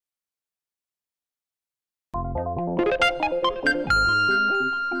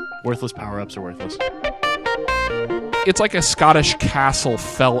Worthless power-ups are worthless. It's like a Scottish castle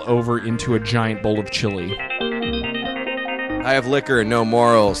fell over into a giant bowl of chili. I have liquor and no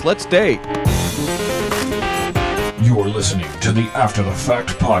morals. Let's date. You're listening to the After the Fact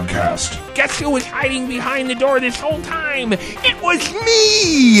podcast. Guess who was hiding behind the door this whole time? It was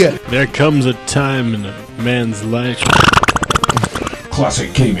me! There comes a time in a man's life.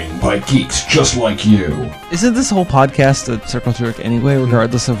 Classic gaming by geeks just like you. Isn't this whole podcast a circle jerk anyway,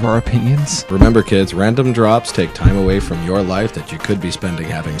 regardless of our opinions? Remember, kids, random drops take time away from your life that you could be spending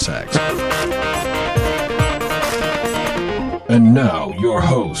having sex. And now, your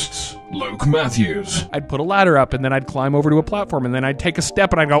hosts, Luke Matthews, I'd put a ladder up, and then I'd climb over to a platform, and then I'd take a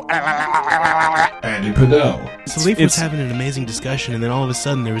step, and I'd go... Andy Padell, So Leaf was having an amazing discussion, and then all of a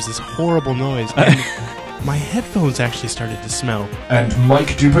sudden there was this horrible noise, and my headphones actually started to smell. and Mike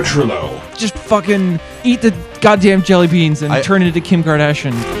DiPetrillo. Just fucking eat the goddamn jelly beans and turn it into Kim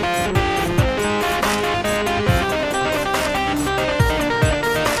Kardashian.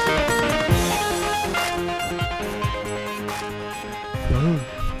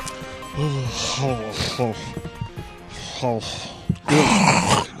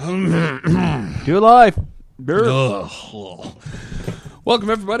 Do it live. Welcome,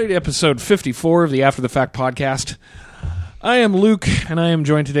 everybody, to episode 54 of the After the Fact podcast. I am Luke, and I am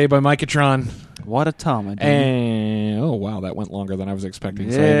joined today by Micatron. What a time, dude. And oh wow, that went longer than I was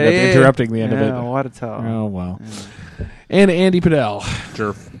expecting. So I ended up interrupting the end of it. What a time. Oh wow. And Andy Padell.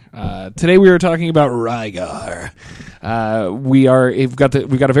 Sure. Today we are talking about Rygar. We've got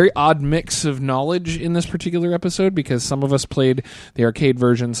a very odd mix of knowledge in this particular episode because some of us played the arcade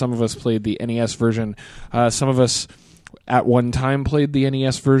version, some of us played the NES version, some of us at one time played the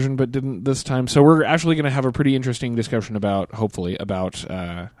NES version but didn't this time. So we're actually going to have a pretty interesting discussion about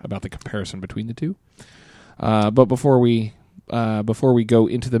the comparison between the two. But before we go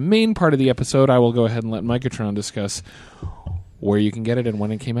into the main part of the episode, I will go ahead and let Micatron discuss where you can get it and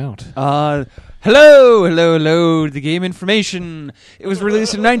when it came out. Hello, the game information. It was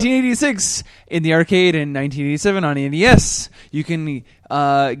released in 1986 in the arcade and 1987 on NES. You can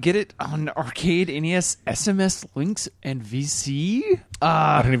get it on arcade, NES, SMS, Lynx, and VC.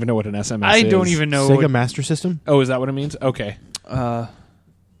 I don't even know what an SMS is. I don't even know. Sega Master System? Oh, is that what it means? Okay.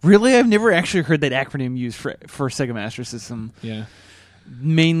 Really? I've never actually heard that acronym used for Sega Master System. Yeah.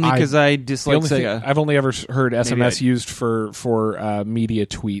 Mainly because I dislike Sega. I've only ever heard SMS used for media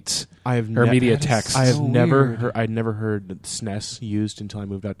tweets or media text. I have so never weird. heard. I'd never heard SNES used until I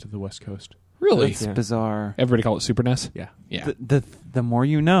moved out to the West Coast. Really? That's bizarre. Everybody call it Super NES? Yeah. Yeah. The more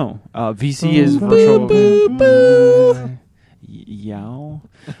you know. VC is virtual. Yow.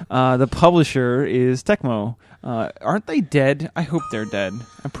 The publisher is Tecmo. Aren't they dead? I hope they're dead.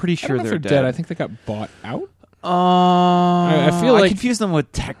 I'm pretty I sure don't know if they're they're dead. dead. I think they got bought out. I feel like- confuse them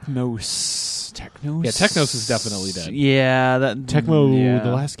with Technos. Technos. Yeah, Technos is definitely dead. Yeah, that Tecmo, yeah.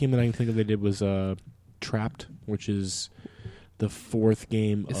 the last game that I can think of they did was Trapped, which is the fourth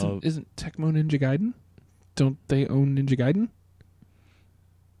game of... Isn't Tecmo Ninja Gaiden? Don't they own Ninja Gaiden?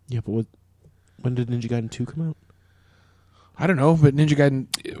 Yeah, but when did Ninja Gaiden 2 come out? I don't know, but Ninja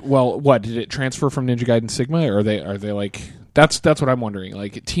Gaiden. Well, what did it transfer from Ninja Gaiden Sigma? Or are they like? That's what I'm wondering.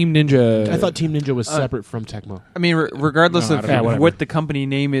 Like Team Ninja. I thought Team Ninja was separate from Tecmo. I mean, regardless No, I of don't know. what the company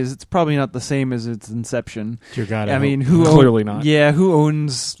name is, it's probably not the same as its inception. Dear God, I mean, Clearly not. Yeah, who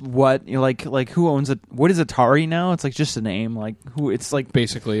owns what? You know, like who owns it? What is Atari now? It's like just a name. Like who? It's like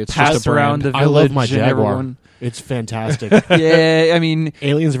Basically, it's passed just a brand. around the I village love my and Jaguar. everyone. It's fantastic. Yeah, I mean,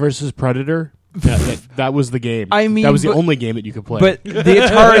 Aliens versus Predator. That was the game. I mean, that was the only game that you could play. but the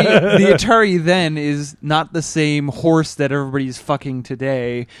Atari then is not the same horse that everybody's fucking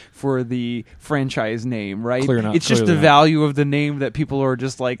today for the franchise name, right? Clearly not. It's just Clearly the not. value of the name that people are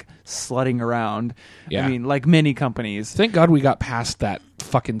just like slutting around. Yeah. I mean, like many companies. Thank God we got past that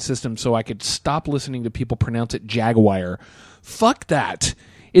fucking system, so I could stop listening to people pronounce it Jaguar. Fuck that.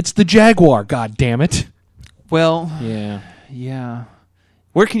 It's the Jaguar. God damn it. Well, Yeah. yeah.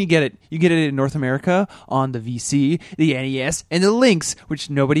 Where can you get it? You get it in North America on the VC, the NES, and the Lynx, which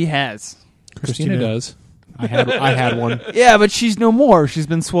nobody has. Christina does. I had one. Yeah, but she's no more. She's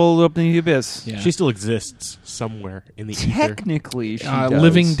been swallowed up in the abyss. Yeah. She still exists somewhere in the ether. Technically, she does.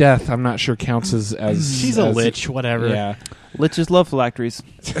 Living Death, I'm not sure counts as She's a as- lich, whatever. Yeah. Liches love phylacteries.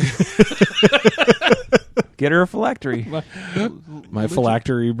 Get her a phylactery. My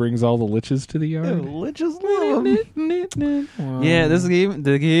phylactery brings all the liches to the yard. Liches love them. Yeah,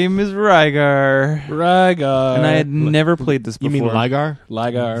 the game is Rygar. Rygar. And I had never played this You before. mean Ligar?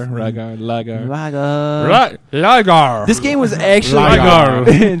 Rygar. Rygar. Rygar. This game was actually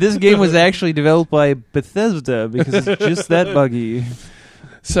Rygar. this game was actually developed by Bethesda because it's just that buggy.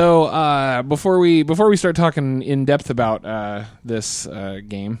 So before we start talking in depth about this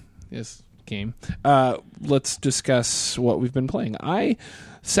game, let's discuss what we've been playing. I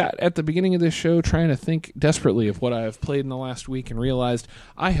sat at the beginning of this show trying to think desperately of what I have played in the last week and realized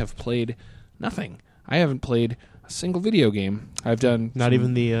I have played nothing. I haven't played a single video game. I've done Not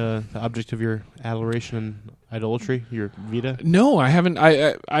even the object of your adoration and idolatry, your Vita? No, I haven't.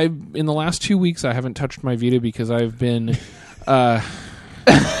 I in the last 2 weeks I haven't touched my Vita because I've been I've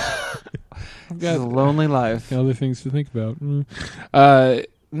It's a lonely life. other things to think about.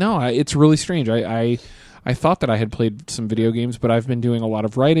 No, it's really strange. I thought that I had played some video games, but I've been doing a lot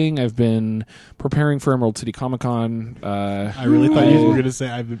of writing. I've been preparing for Emerald City Comic Con. I really thought you were going to say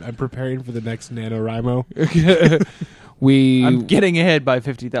I'm preparing for the next NaNoWriMo. I'm getting ahead by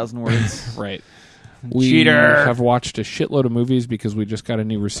 50,000 words. Right. We Cheater. have watched a shitload of movies because we just got a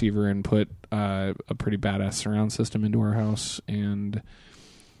new receiver and put a pretty badass surround system into our house, and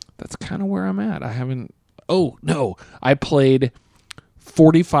that's kind of where I'm at. I haven't... Oh, no. I played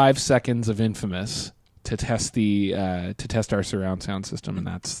 45 seconds of Infamous to test our surround sound system, and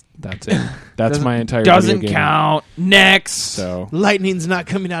that's it. That's my entire Doesn't video game. count. Next. So Lightning's not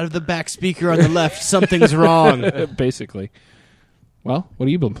coming out of the back speaker on the left. Something's wrong. basically. Well, what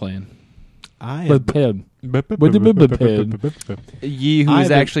have you been playing? I Ye who I've is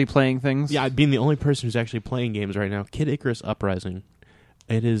been- actually playing things. Yeah, being the only person who's actually playing games right now. Kid Icarus Uprising.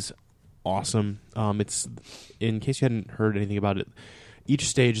 It is awesome. It's, in case you hadn't heard anything about it, each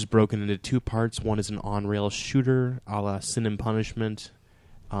stage is broken into two parts. One is an on-rail shooter, a la Sin and Punishment.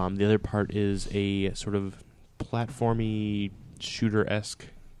 The other part is a sort of platformy shooter-esque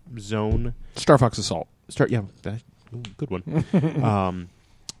zone. Star Fox Assault. Good one.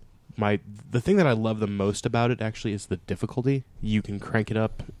 The thing that I love the most about it actually is the difficulty. You can crank it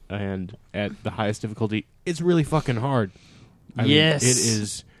up, and at the highest difficulty, it's really fucking hard. I mean, Yes. it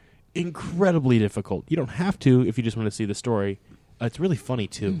is incredibly difficult. You don't have to if you just want to see the story. It's really funny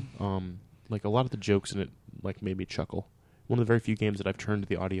too. Like a lot of the jokes in it, like made me chuckle. One of the very few games that I've turned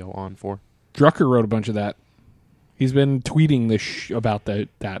the audio on for. Drucker wrote a bunch of that. He's been tweeting about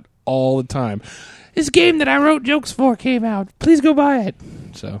that all the time. This game that I wrote jokes for came out. Please go buy it.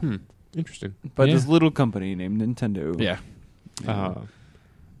 So Interesting. By Yeah. this little company named Nintendo. yeah,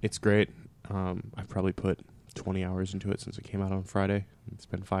 It's great. I've probably put 20 hours into it since it came out on Friday. It's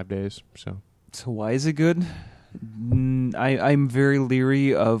been 5 days, so. So why is it good? I'm very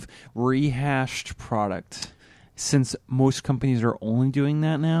leery of rehashed product. Since most companies are only doing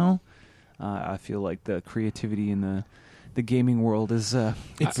that now, I feel like the creativity in the gaming world is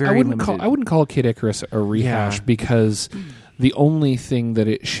very limited. I wouldn't call Kid Icarus a rehash Yeah. because the only thing that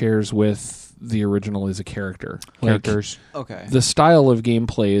it shares with the original is a character. Characters. Okay. The style of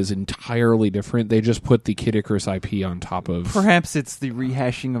gameplay is entirely different. They just put the Kid Icarus IP on top of... Perhaps it's the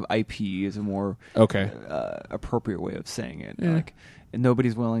rehashing of IP is a more Okay. appropriate way of saying it. Yeah. Like, and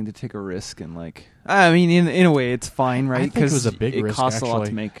nobody's willing to take a risk, and like, I mean, in a way, it's fine, right? think it was a big it risk, costs a lot to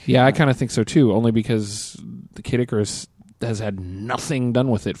actually. make. Yeah, I kind of think so too, only because the Kid Icarus has had nothing done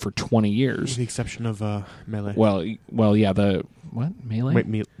with it for 20 With years. the exception of Melee. Well, yeah, the... What? Melee?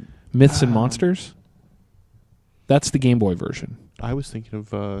 Wait, Myths and Monsters? That's the Game Boy version. I was thinking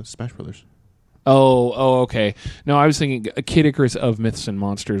of Smash Brothers. Oh, okay. No, I was thinking Kid Icarus of Myths and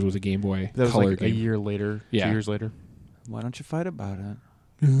Monsters was a Game Boy That was color like game. a year later, Yeah. 2 years later. Why don't you fight about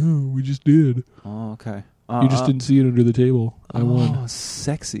it? We just did. Oh, okay. You just didn't see it under the table. I won. Oh,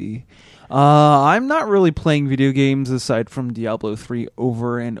 sexy. I'm not really playing video games aside from Diablo 3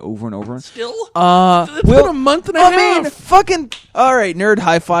 over and over and over. Still? It's been a month and a half. mean, fucking... All right, nerd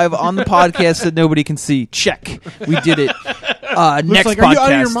high five on the podcast that nobody can see. Check. We did it. Next like, podcast. are you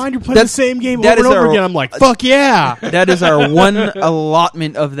out of your mind? You're playing That's- the same game that over and is over our- again. I'm like, fuck yeah! That is our one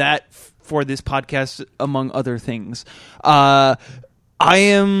allotment of that for this podcast, among other things. I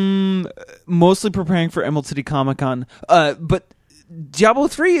am mostly preparing for Emerald City Comic Con, but Diablo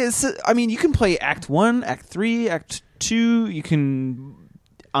 3 is, I mean, you can play Act 1, Act 3, Act 2, you can,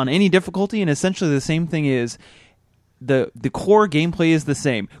 on any difficulty, and essentially the same thing is, the core gameplay is the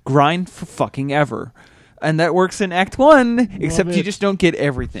same. Grind for fucking ever. And that works in Act 1, except you just don't get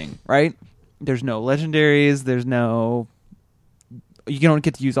everything, right? There's no legendaries, you don't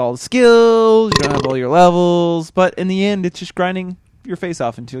get to use all the skills, you don't have all your levels, but in the end, it's just grinding your face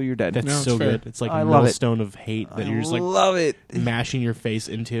off until you're dead. That's No, so it's fair. good. It's like I a love it. millstone of hate that you're just like love it. mashing your face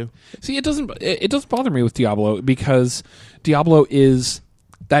into. See, it doesn't bother me with Diablo because Diablo is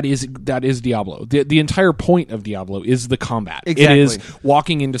Diablo. The entire point of Diablo is the combat. Exactly. It is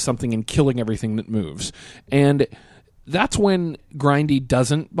walking into something and killing everything that moves. And that's when grindy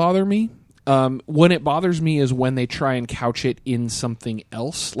doesn't bother me. When it bothers me is when they try and couch it in something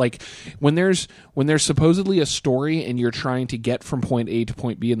else. Like when there's supposedly a story and you're trying to get from point A to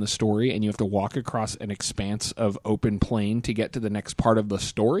point B in the story, and you have to walk across an expanse of open plain to get to the next part of the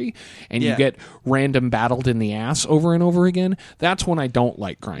story, and you get random battled in the ass over and over again. That's when I don't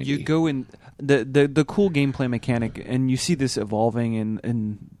like grindy. You go in the cool gameplay mechanic, and you see this evolving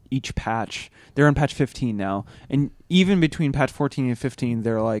in each patch. They're on patch 15 now, and even between patch 14 and 15,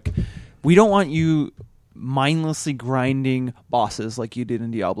 they're like, we don't want you mindlessly grinding bosses like you did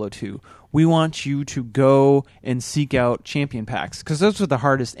in Diablo 2. We want you to go and seek out champion packs, because those were the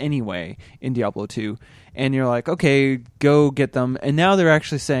hardest anyway in Diablo 2. And you're like, okay, go get them. And now they're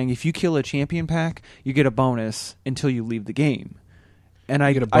actually saying if you kill a champion pack, you get a bonus until you leave the game. And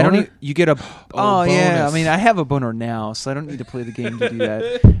you get a boner? I don't. You get a. Oh yeah. bonus. I mean, I have a boner now, so I don't need to play the game to do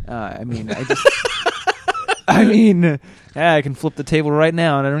that. I mean, I just. I can flip the table right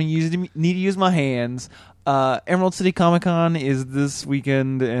now, and I don't need to use my hands. Emerald City Comic Con is this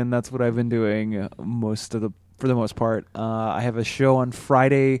weekend, and that's what I've been doing for the most part. I have a show on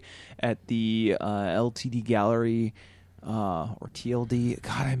Friday at the LTD Gallery or TLD.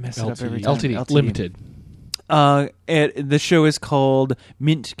 God, I mess it up every time. LTD Limited. The show is called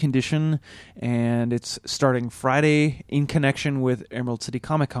Mint Condition, and it's starting Friday in connection with Emerald City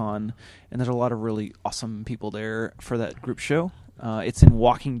Comic Con, and there's a lot of really awesome people there for that group show. It's in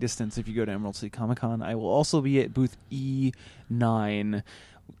walking distance if you go to Emerald City Comic Con. I will also be at booth E9,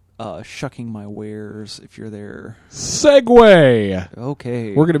 shucking my wares if you're there. Segue!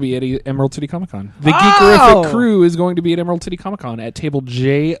 Okay. We're going to be at Emerald City Comic Con. The Geekerific crew is going to be at Emerald City Comic Con at table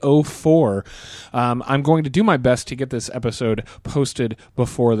J04. I'm going to do my best to get this episode posted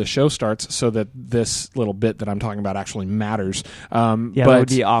before the show starts so that this little bit that I'm talking about actually matters. That would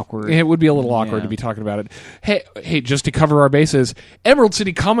be awkward. It would be a little awkward to be talking about it. Hey, just to cover our bases, Emerald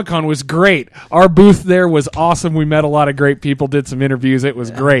City Comic Con was great. Our booth there was awesome. We met a lot of great people, did some interviews. It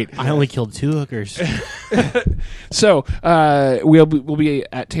was great. I only killed 2 hookers. So we'll be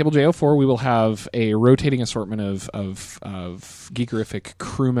at table J04. We will have a rotating assortment of Geekerific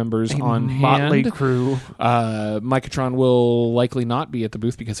crew members on motley hand. crew. Micatron will likely not be at the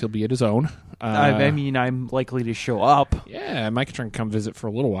booth because he'll be at his own. I'm likely to show up. Yeah, Micatron can come visit for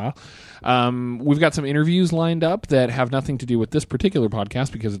a little while. We've got some interviews lined up that have nothing to do with this particular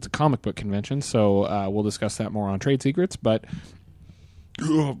podcast because it's a comic book convention. So we'll discuss that more on Trade Secrets, but.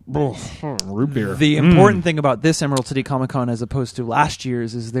 Root beer. The important thing about this Emerald City Comic Con as opposed to last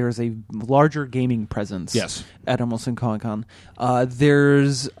year's is there's a larger gaming presence at Emerald City Comic Con.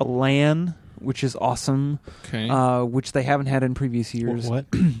 There's a LAN, which is awesome, which they haven't had in previous years. What?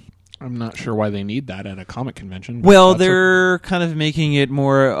 I'm not sure why they need that at a comic convention. Well, they're kind of making it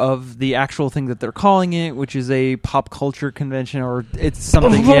more of the actual thing that they're calling it, which is a pop culture convention, or it's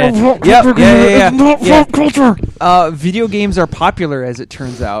something. Pop culture. Video games are popular, as it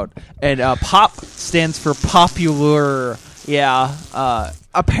turns out, and pop stands for popular. Yeah.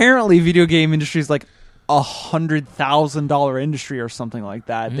 Apparently, video game industry is like $100,000 industry or something like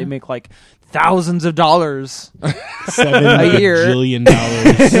that. Yeah. They make like thousands of dollars $7 year. billion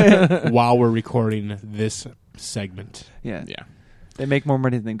while we're recording this segment. Yeah. They make more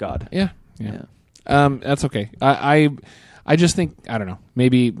money than God. Yeah. That's okay. I just think, I don't know,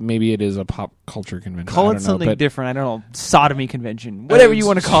 maybe it is a pop culture convention. Call it something different. I don't know, sodomy convention, whatever you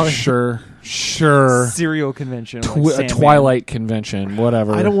want to call it. Sure. Serial convention, a Twilight convention,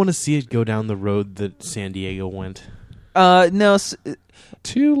 whatever. I don't want to see it go down the road that San Diego went. No.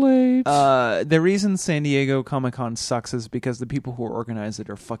 Too late. The reason San Diego Comic-Con sucks is because the people who organize it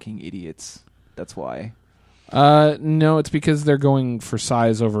are fucking idiots. That's why. No, it's because they're going for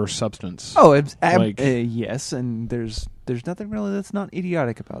size over substance. Oh, yes, and there's nothing really that's not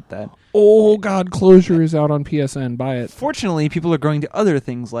idiotic about that. Oh God, Closure is out on PSN. Buy it. Fortunately, people are going to other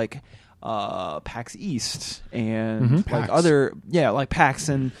things like PAX East and like PAX. like PAX,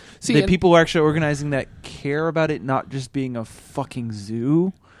 and the people are actually organizing that care about it not just being a fucking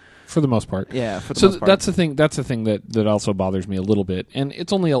zoo. For the most part, yeah. For the most part. That's the thing. That's the thing that also bothers me a little bit, and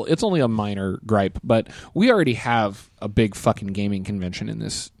it's only a minor gripe. But we already have a big fucking gaming convention in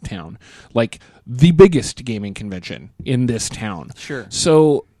this town, like the biggest gaming convention in this town. Sure.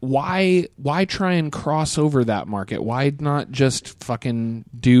 So why try and cross over that market? Why not just fucking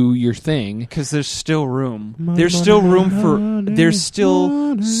do your thing? Because there's still room. There's still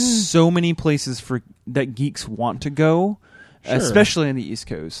so many places that geeks want to go. Sure. Especially in the East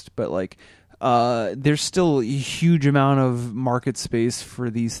Coast, but like there's still a huge amount of market space for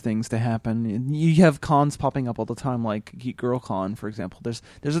these things to happen. You have cons popping up all the time, like Geek Girl Con, for example. There's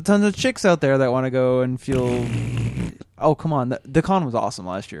a ton of chicks out there that want to go and feel. Oh, come on. The con was awesome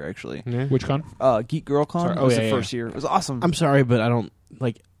last year, actually. Yeah. Which con? Geek Girl Con Sorry. Oh, was yeah, the yeah. first year. It was awesome. I'm sorry, but I don't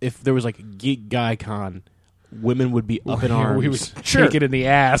like if there was like a Geek Guy Con, women would be up in arms. We would Sure. take it in the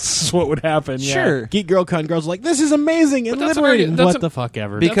ass. What would happen? Yeah. Sure. Geek Girl Con girls are like, this is amazing and But that's an liberating. argu- that's What a- the fuck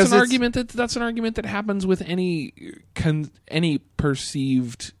ever? Because That's an it's- argument that happens with any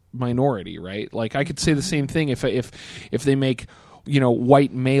perceived minority, right? Like I could say the same thing if they make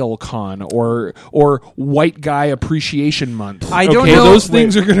white male con or white guy appreciation month. I don't okay, know- those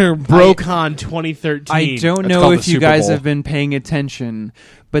things are gonna BroCon 2013. I don't That's know called if the you Super guys Bowl. have been paying attention,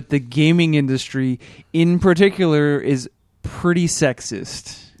 but the gaming industry in particular is pretty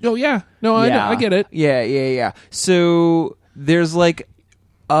sexist. Oh yeah, no, I get it. Yeah. So there's like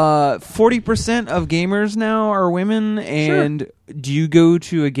 40% of gamers now are women, and do you go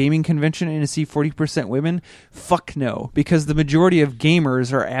to a gaming convention and see 40% women? Fuck no, because the majority of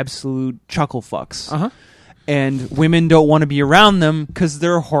gamers are absolute chuckle fucks. Uh-huh. And women don't want to be around them because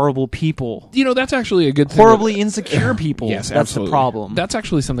they're horrible people. That's actually a good thing. Horribly insecure people. Yes, that's absolutely. the problem. That's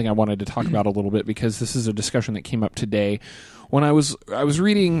actually something I wanted to talk about a little bit because this is a discussion that came up today when I was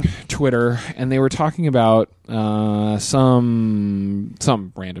reading Twitter and they were talking about some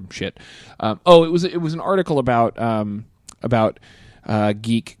random shit. It was an article about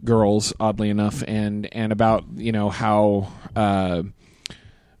geek girls, oddly enough, and about how.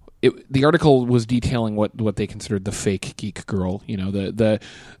 The article was detailing what they considered the fake geek girl, the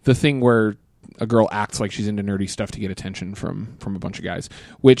thing where a girl acts like she's into nerdy stuff to get attention from a bunch of guys,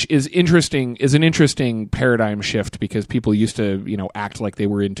 which is an interesting paradigm shift because people used to act like they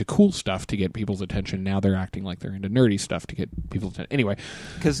were into cool stuff to get people's attention. Now they're acting like they're into nerdy stuff to get people's attention. Anyway,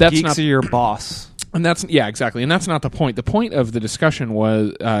 Because that's geeks not are your boss. and that's exactly, and that's not the point. The point of the discussion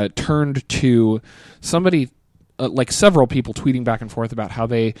was turned to somebody. Like several people tweeting back and forth about how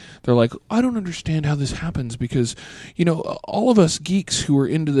they're like, I don't understand how this happens because, all of us geeks who are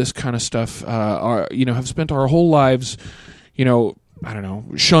into this kind of stuff have spent our whole lives, I don't know,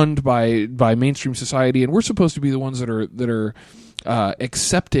 shunned by mainstream society, and we're supposed to be the ones that are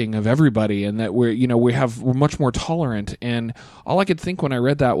accepting of everybody, and that we're much more tolerant. And all I could think when I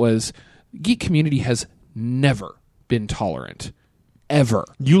read that was, geek community has never been tolerant. Ever.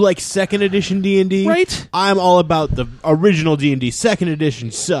 You like second edition D&D? Right. I'm all about the original D&D. Second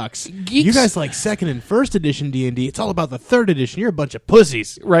edition sucks. Geeks- You guys like second and first edition D&D. It's all about the third edition. You're a bunch of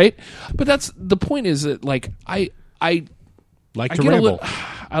pussies. Right? But that's the point is that like I Like I to get ramble.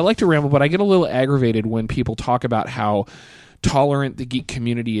 I like to ramble, but I get a little aggravated when people talk about how tolerant the geek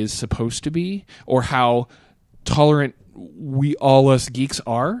community is supposed to be or how tolerant we all us geeks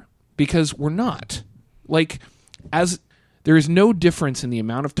are, because we're not. Like, as there is no difference in the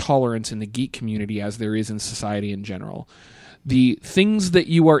amount of tolerance in the geek community as there is in society in general. The things that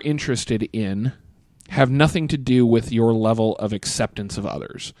you are interested in have nothing to do with your level of acceptance of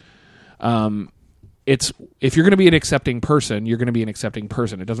others. It's if you're going to be an accepting person, you're going to be an accepting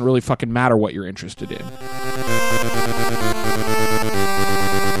person. It doesn't really fucking matter what you're interested in.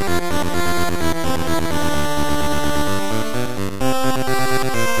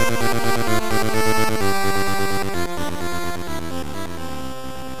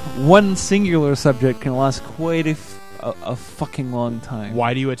 One singular subject can last quite a fucking long time.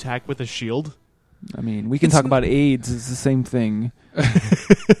 Why do you attack with a shield? I mean, we can talk about AIDS. It's the same thing.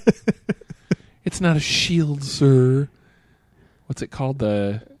 It's not a shield, sir. What's it called?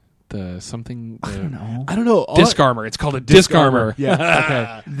 The something. I don't know. I don't know. Disc armor. It's called a disc armor.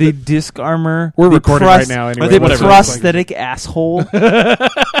 Yeah. Okay. The disc armor. We're the recording right now anyway, The whatever. prosthetic asshole. Is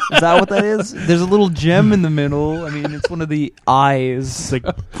that what that is? There's a little gem in the middle. I mean, it's one of the eyes. It's like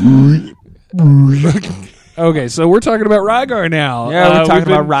Okay, so we're talking about Rygar now. Yeah, we're talking we've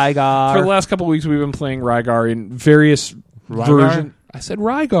been- about Rygar. For the last couple of weeks, we've been playing Rygar in various versions. I said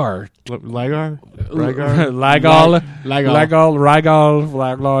Rygar. Lygar? Lygal.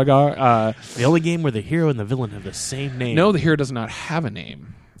 Rygal. The only game where the hero and the villain have the same name. No, the hero does not have a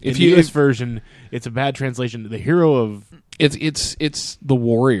name. In the US version, it's a bad translation. The hero of... It's the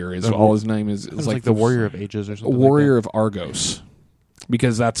warrior is all his name is. It's like the Warrior of Ages or something. Warrior like of Argos,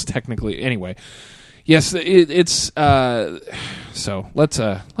 because that's technically anyway. Yes, it's so let's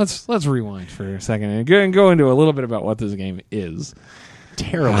rewind for a second and go into a little bit about what this game is.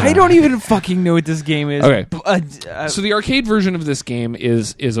 Terrible. I don't even fucking know what this game is. Okay. So So the arcade version of this game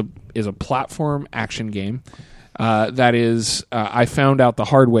is a platform action game that is I found out the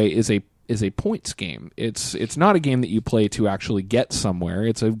hard way is a points game. It's not a game that you play to actually get somewhere.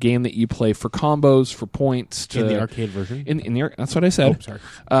 It's a game that you play for combos, for points. In the arcade version? In the that's what I said. Oh,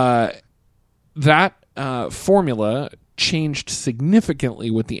 sorry. That formula changed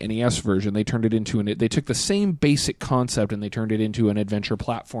significantly with the NES version. They turned it into they took the same basic concept and they turned it into an adventure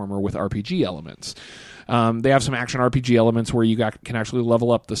platformer with RPG elements. They have some action RPG elements where you can actually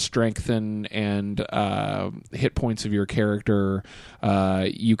level up the strength and hit points of your character.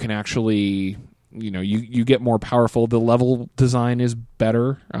 You can actually, you get more powerful. The level design is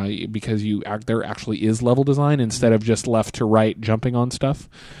better because there actually is level design instead of just left to right jumping on stuff.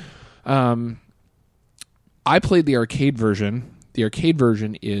 I played the arcade version. The arcade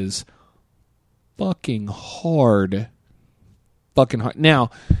version is fucking hard.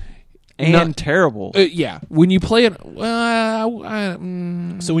 Now, terrible. Yeah, when you play it,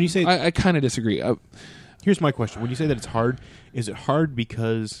 So when you say, I kind of disagree. here's my question: when you say that it's hard, is it hard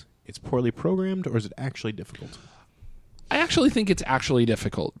because it's poorly programmed, or is it actually difficult? I actually think it's actually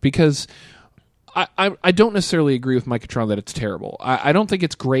difficult because I don't necessarily agree with Microtron that it's terrible. I don't think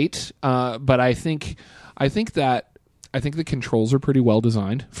it's great, but I think the controls are pretty well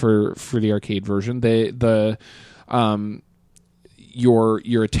designed for the arcade version.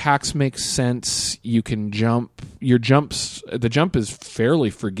 Your attacks make sense. You can jump. The jump is fairly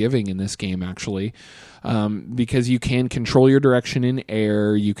forgiving in this game, actually, because you can control your direction in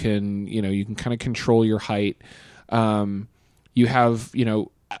air. You can kind of control your height. You have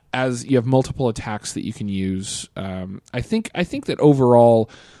multiple attacks that you can use. I think that overall,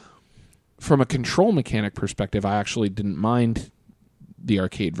 from a control mechanic perspective, I actually didn't mind the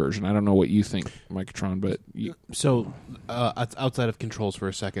arcade version. I don't know what you think, Microtron, but So, outside of controls for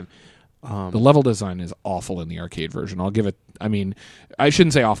a second, the level design is awful in the arcade version. I'll give it. I mean, I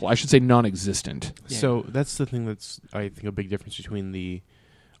shouldn't say awful. I should say non-existent. Yeah. So that's the thing that's, I think, a big difference between the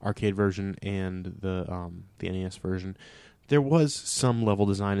arcade version and the NES version. There was some level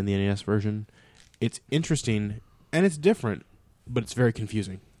design in the NES version. It's interesting and it's different, but it's very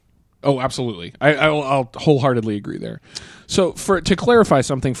confusing. Oh, absolutely. I'll wholeheartly agree there. So, to clarify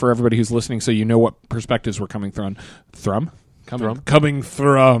something for everybody who's listening, so you know what perspectives we're coming from. Coming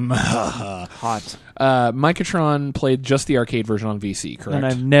from. Hot. Microtron played just the arcade version on VC, correct? And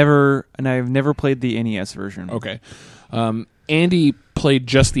I've never played the NES version. Okay. Andy played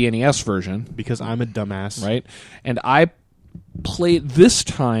just the NES version Because I'm a dumbass. right? And I played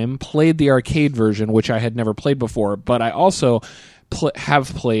the arcade version, which I had never played before, but I also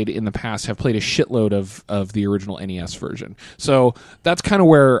have played a shitload of the original NES version. So that's kind of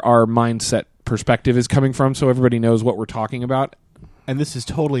where our mindset perspective is coming from, so everybody knows what we're talking about. And this is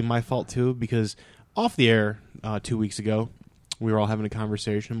totally my fault, too, because off the air 2 weeks ago, we were all having a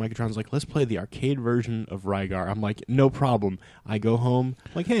conversation. Microtron's like, let's play the arcade version of Rygar. I'm like, no problem. I go home,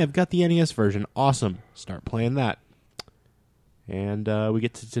 like, hey, I've got the NES version. Awesome. Start playing that. And we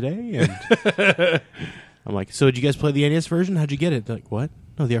get to today, and I'm like, so did you guys play the NES version? How'd you get it? They're like, what?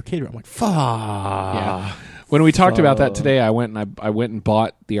 No, the arcade. I'm like, fuck. Yeah. When we talked about that today, I went and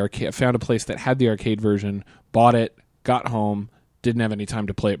bought the arcade. I found a place that had the arcade version, bought it, got home, didn't have any time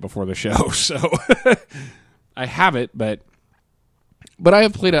to play it before the show, so I have it, but I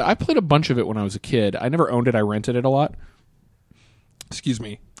played a bunch of it when I was a kid. I never owned it. I rented it a lot. Excuse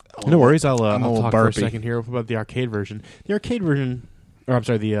me. No worries. I'll I'm a little talk for a burpy. second here about the arcade version. The arcade version, or I'm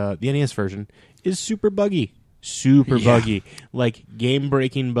sorry, the NES version is super buggy. Super buggy. Like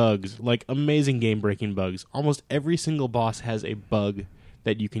game-breaking bugs. Like amazing game-breaking bugs. Almost every single boss has a bug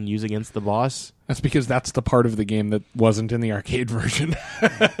that you can use against the boss. That's because that's the part of the game that wasn't in the arcade version.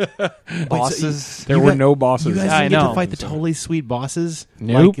 Bosses. There were no bosses. You guys I didn't get know. to fight the totally sweet bosses?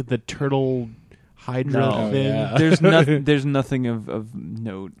 Nope. Like the turtle hydra No. thing? Yeah. There's nothing of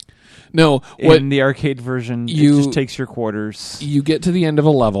note No, in the arcade version. It just takes your quarters. You get to the end of a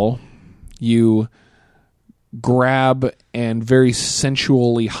level, you grab and very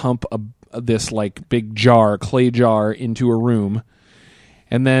sensually hump this like big clay jar into a room,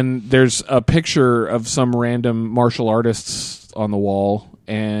 and then there's a picture of some random martial artists on the wall,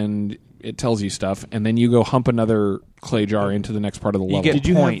 and it tells you stuff, and then you go hump another clay jar into the next part of the level. get Did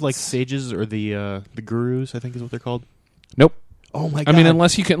you have points. like sages or the gurus, I think is what they're called? Nope. Oh my I god. mean,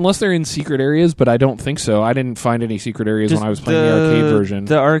 unless they're in secret areas, but I don't think so. I didn't find any secret areas when I was playing the arcade version.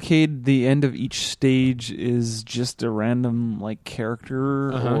 The end of each stage is just a random like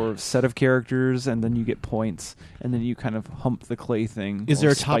character or set of characters, and then you get points, and then you kind of hump the clay thing. Is or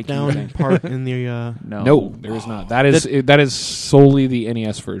there a spiky top-down thing. part in the... No, there is not. That is solely the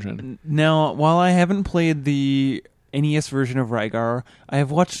NES version. Now, while I haven't played the NES version of Rygar, I have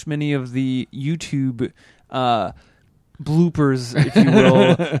watched many of the YouTube bloopers, if you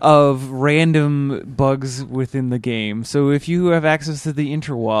will, of random bugs within the game. So if you have access to the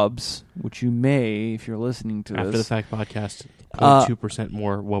interwebs, which you may if you're listening to After this, the Fact podcast, 2%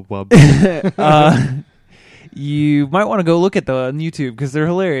 more wub. you might want to go look at them on YouTube because they're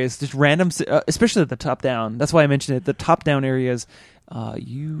hilarious. Just random, especially at the top down. That's why I mentioned it. The top down areas,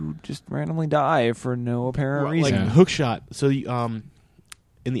 you just randomly die for no apparent reason. Like hook shot. So in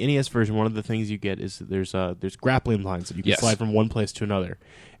the NES version, one of the things you get is there's grappling lines that you can slide from one place to another,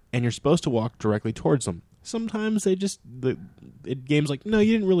 and you're supposed to walk directly towards them. Sometimes game's like, no,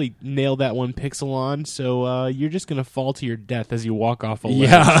 you didn't really nail that one pixel on, so you're just going to fall to your death as you walk off a ledge.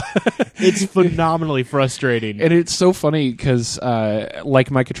 Yeah. It's phenomenally frustrating. And it's so funny because, like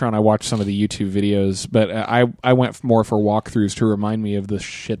Micatron, I watched some of the YouTube videos, but I went more for walkthroughs to remind me of the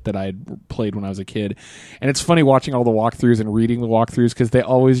shit that I'd played when I was a kid. And it's funny watching all the walkthroughs and reading the walkthroughs because they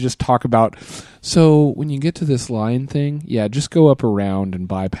always just talk about, so when you get to this line thing, just go up around and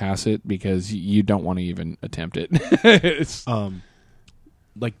bypass it because you don't want to even attempt it.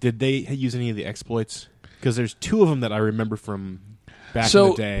 Did they use any of the exploits? Because there's two of them that I remember from back in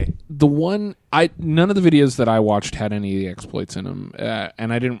the day. The one none of the videos that I watched had any of the exploits in them,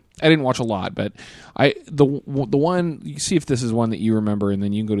 and I didn't watch a lot. But the one, you see if this is one that you remember, and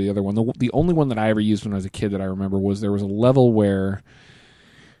then you can go to the other one. The only one that I ever used when I was a kid that I remember was there was a level where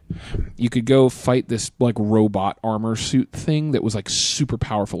you could go fight this like robot armor suit thing that was like super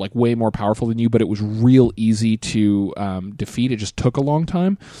powerful, like way more powerful than you, but it was real easy to defeat. It just took a long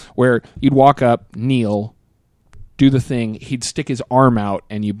time. Where you'd walk up, kneel, do the thing, he'd stick his arm out,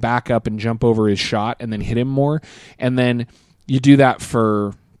 and you back up and jump over his shot, and then hit him more, and then you do that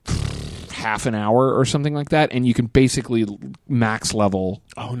for half an hour or something like that, and you can basically max level.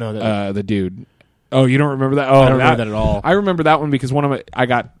 The dude. Oh, you don't remember that? Oh, I don't remember that at all. I remember that one because one of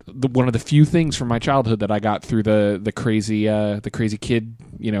the few things from my childhood that I got through the crazy kid,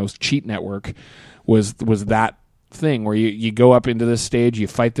 cheat network was that thing where you go up into this stage, you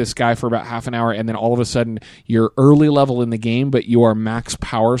fight this guy for about half an hour, and then all of a sudden you're early level in the game, but you are max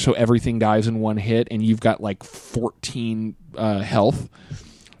power, so everything dies in one hit, and you've got like 14 health,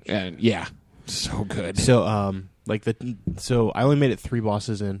 and so good. So I only made it 3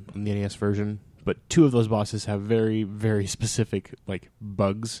 bosses in the NES version. But 2 of those bosses have very, very specific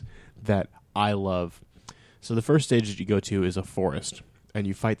bugs that I love. So the first stage that you go to is a forest, and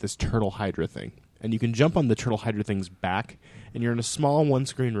you fight this turtle hydra thing. And you can jump on the turtle hydra thing's back, and you're in a small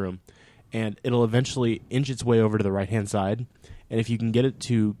one-screen room, and it'll eventually inch its way over to the right-hand side. And if you can get it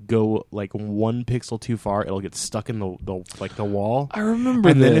to go 1 pixel too far, it'll get stuck in the wall. I remember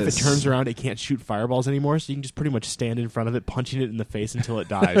and this. And then if it turns around, it can't shoot fireballs anymore, so you can just pretty much stand in front of it, punching it in the face until it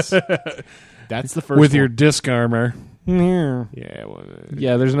dies. That's the first with one. your disc armor. Yeah,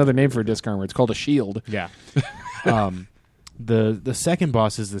 there's another name for a disc armor. It's called a shield. Yeah. The second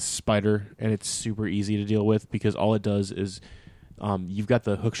boss is this spider, and it's super easy to deal with because all it does is you've got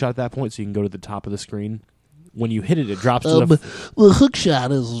the hook shot at that point, so you can go to the top of the screen. When you hit it, it drops to the hook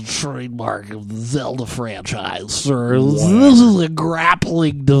shot is a trademark of the Zelda franchise, sir. Wow. This is a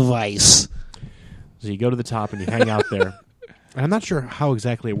grappling device. So you go to the top and you hang out there. And I'm not sure how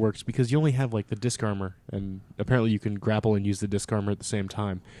exactly it works because you only have the disc armor, and apparently you can grapple and use the disc armor at the same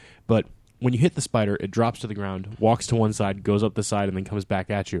time. But when you hit the spider, it drops to the ground, walks to one side, goes up the side, and then comes back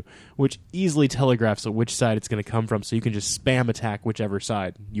at you, which easily telegraphs which side it's going to come from, so you can just spam attack whichever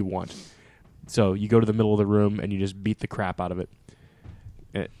side you want. So you go to the middle of the room and you just beat the crap out of it.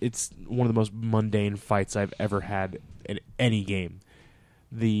 It's one of the most mundane fights I've ever had in any game.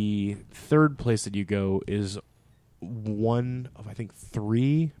 The third place that you go is one of, I think,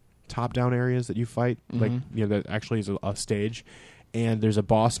 3 top-down areas that you fight. Mm-hmm. That actually is a stage. And there's a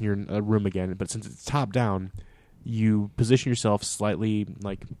boss in your room again. But since it's top-down, you position yourself slightly,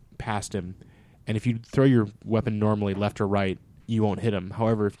 past him. And if you throw your weapon normally left or right, you won't hit him.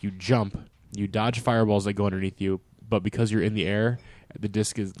 However, if you jump, you dodge fireballs that go underneath you. But because you're in the air, the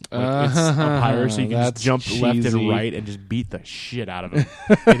disc is it's up higher, so you can just jump left and right and just beat the shit out of him.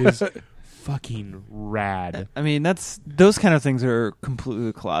 It is fucking rad. I mean, those kind of things are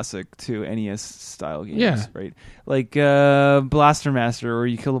completely classic to NES style games, right? Like Blaster Master, where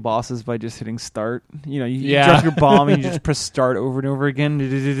you kill the bosses by just hitting start. You drop your bomb and you just press start over and over again. Kill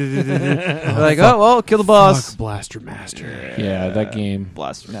the boss. Fuck Blaster Master. Yeah, that game.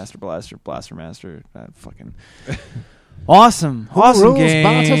 Blaster Master. Fucking awesome game.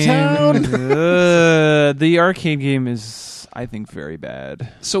 The arcade game is, I think, very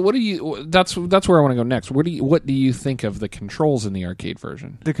bad. So what do you? That's where I want to go next. What do you think of the controls in the arcade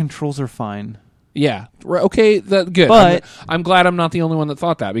version? The controls are fine. Yeah. Okay. Good. But I'm glad I'm not the only one that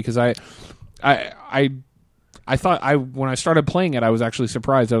thought that because I thought when I started playing it, I was actually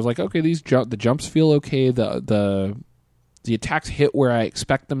surprised. I was like, okay, the jumps feel okay. The attacks hit where I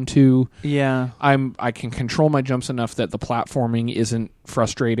expect them to. Yeah. I can control my jumps enough that the platforming isn't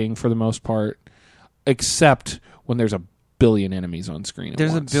frustrating for the most part. except when there's a billion enemies on screen.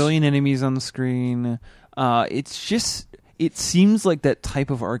 There's once. a billion enemies on the screen. It's just, it seems like that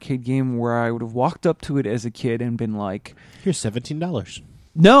type of arcade game where I would have walked up to it as a kid and been like, Here's $17.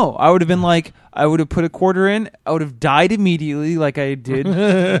 no, I would have been like, I would have put a quarter in, I would have died immediately like I did,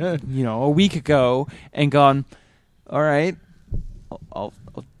 a week ago, and gone, all right, I'll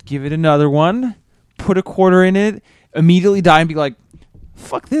give it another one, put a quarter in it, immediately die and be like,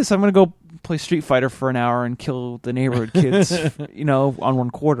 fuck this, I'm going to go play Street Fighter for an hour and kill the neighborhood kids, on one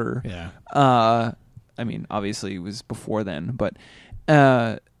quarter. Yeah. I mean, obviously it was before then, but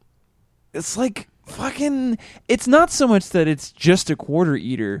it's like fucking, it's not so much that it's just a quarter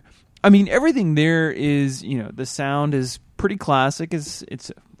eater. I mean, everything there is, the sound is pretty classic.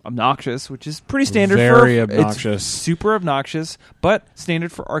 It's obnoxious, which is pretty standard. Very for obnoxious. It's super obnoxious, but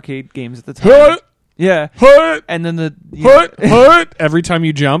standard for arcade games at the time. Yeah. Hut! And then the Hut! Every time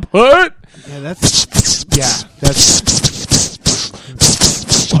you jump. Hut! Yeah, that's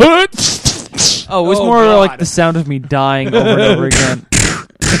Hut! Oh, it was more like the sound of me dying over and over again.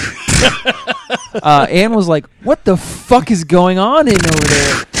 Anne was like, "What the fuck is going on in over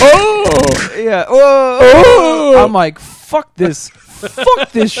there?" Oh! Yeah. Oh! I'm like, "Fuck this!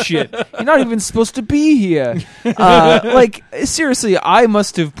 Fuck this shit! You're not even supposed to be here." Seriously, I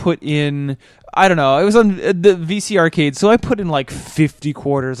must have put in. I don't know. It was on the VC arcade, so I put in like 50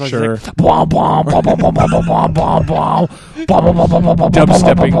 quarters. I was Sure. like,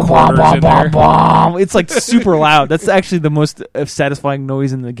 Dubstepping quarters in there. it's like super loud. That's actually the most satisfying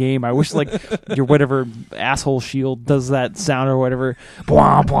noise in the game. I wish like your whatever asshole shield does that sound or whatever. So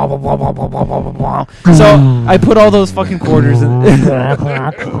I put all those fucking quarters in.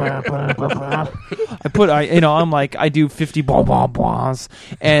 I'm like, I do 50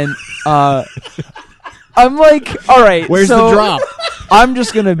 and I'm like, all right, Where's so the drop? I'm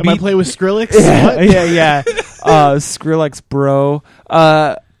just gonna Am I beat. playing with Skrillex? yeah. Skrillex, bro.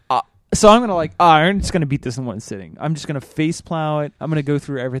 So I'm gonna I'm just gonna beat this in one sitting. I'm just gonna face plow it. I'm gonna go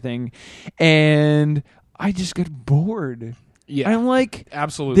through everything, and I just get bored. Yeah. I'm like,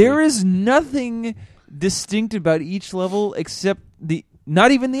 Absolutely. there is nothing distinct about each level except not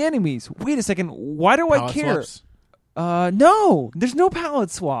even the enemies. Wait a second. Why do I Palette care? swaps. No, there's no palette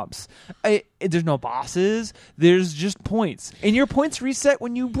swaps. There's no bosses. There's just points, and your points reset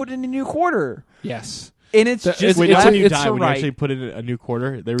when you put in a new quarter. Yes. And it's The- just Wait, It's not when you it's die, a when you right. actually put in a new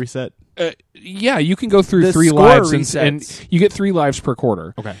quarter, they reset. Yeah, you can go through The 3 score lives and resets. you get 3 lives per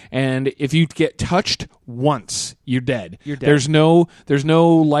quarter. Okay. And if you get touched once, you're dead. You're dead. There's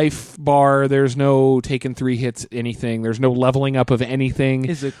no life bar, there's no taking 3 hits anything. There's no leveling up of anything.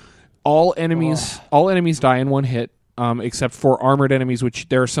 Is it? All enemies die in 1 hit. Except for armored enemies, which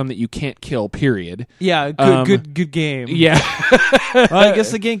there are some that you can't kill. Period. Yeah, good game. Yeah, I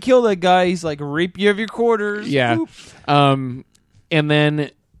guess they can't kill that guy. He's like, rape you of your quarters. yeah. Boop. And then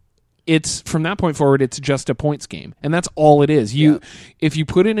it's from that point forward, it's just a points game, and that's all it is. If you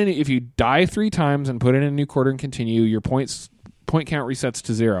die 3 times and put in a new quarter and continue, your point count resets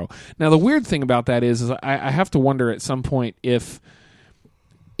to 0. Now the weird thing about that is I have to wonder at some point if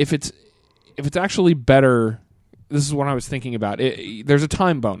it's actually better. This is what I was thinking about. There's a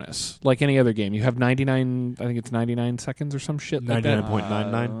time bonus, like any other game. You have 99 seconds or some shit like that.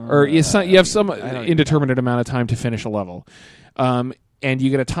 99.99. Or you have some indeterminate amount of time to finish a level. And you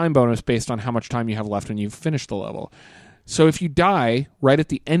get a time bonus based on how much time you have left when you've finished the level. So if you die right at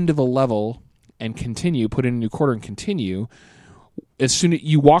the end of a level and continue, put in a new quarter and continue, as soon as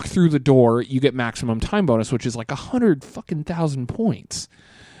you walk through the door, you get maximum time bonus, which is like 100,000 points.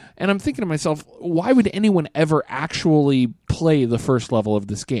 And I'm thinking to myself, why would anyone ever actually play the first level of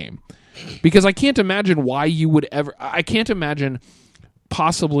this game? Because I can't imagine why you would ever... I can't imagine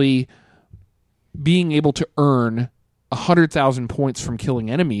possibly being able to earn 100,000 points from killing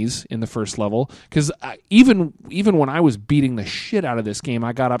enemies in the first level. Because even when I was beating the shit out of this game,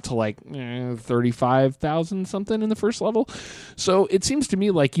 I got up to like 35,000 something in the first level. So it seems to me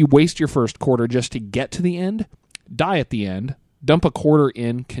like you waste your first quarter just to get to the end, die at the end, dump a quarter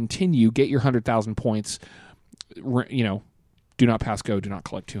in, continue, get your 100,000 points, do not pass go, do not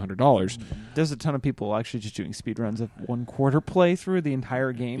collect $200. There's a ton of people actually just doing speedruns of 1 quarter playthrough the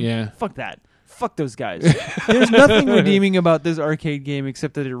entire game. Yeah. Fuck that. Fuck those guys. There's nothing redeeming about this arcade game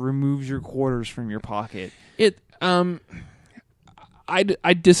except that it removes your quarters from your pocket.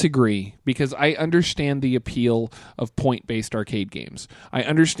 I disagree because I understand the appeal of point-based arcade games. I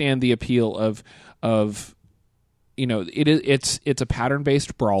understand the appeal of it's a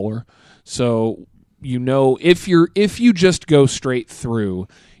pattern-based brawler. So if you just go straight through,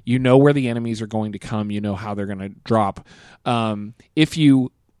 you know where the enemies are going to come, you know how they're going to drop. If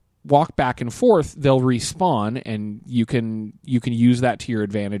you walk back and forth, they'll respawn, and you can use that to your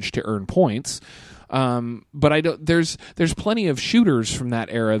advantage to earn points. But I don't. There's plenty of shooters from that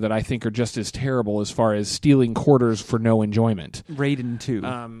era that I think are just as terrible as far as stealing quarters for no enjoyment. Raiden 2.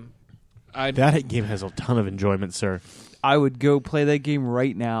 That game has a ton of enjoyment, sir. I would go play that game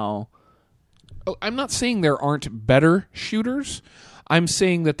right now. Oh, I'm not saying there aren't better shooters. I'm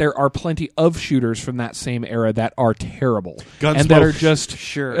saying that there are plenty of shooters from that same era that are terrible and that are just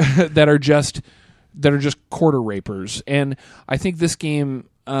that are just quarter rapers. And I think this game,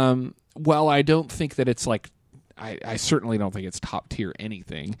 well, I don't think that it's like, I certainly don't think it's top tier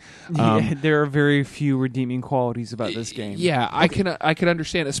anything. There are very few redeeming qualities about this game. Yeah, okay. I can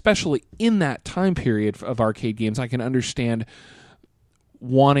understand, especially in that time period of arcade games. I can understand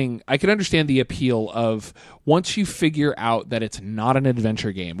the appeal of once you figure out that it's not an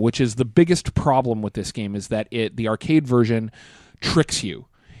adventure game, which is the biggest problem with this game, is that the arcade version tricks you.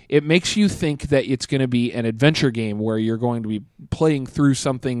 It makes you think that it's going to be an adventure game where you're going to be playing through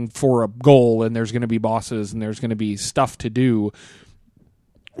something for a goal, and there's going to be bosses and there's going to be stuff to do.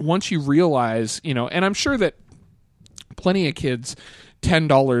 Once you realize, and I'm sure that plenty of kids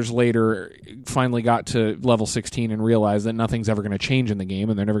 $10 later finally got to level 16 and realized that nothing's ever going to change in the game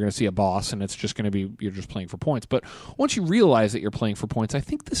and they're never going to see a boss, and it's just going to be, you're just playing for points. But once you realize that you're playing for points, I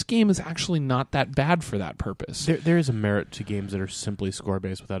think this game is actually not that bad for that purpose. There is a merit to games that are simply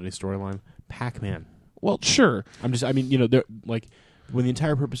score-based without any storyline. Pac-Man. Well, sure. When the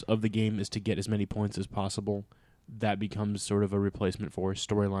entire purpose of the game is to get as many points as possible, that becomes sort of a replacement for a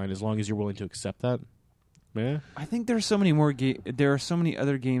storyline, as long as you're willing to accept that. Yeah. I think there's so many more there are so many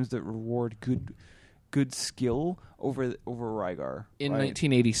other games that reward good skill over Rygar in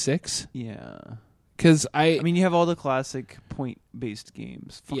 1986. Yeah, because I mean, you have all the classic point-based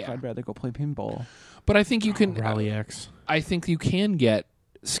games. Fuck, yeah. I'd rather go play pinball. But I think you can Rally X. I think you can get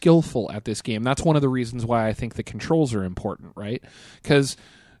skillful at this game. That's one of the reasons why I think the controls are important, right? Because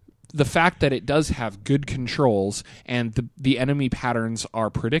the fact that it does have good controls and the enemy patterns are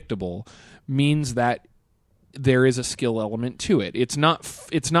predictable means that there is a skill element to it. It's not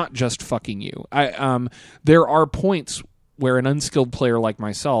just fucking you. There are points where an unskilled player like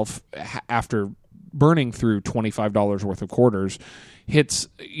myself, after burning through $25 worth of quarters, hits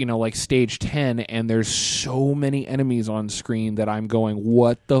like stage 10, and there's so many enemies on screen that I'm going,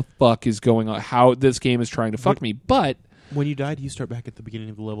 what the fuck is going on? How this game is trying to fuck me. But when you die, do you start back at the beginning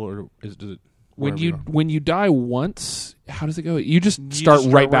of the level, or does it? When you die once, how does it go? You just start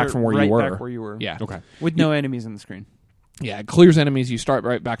right back from where you were. Back where you were. Yeah. Okay. With no enemies on the screen. Yeah, it clears enemies. You start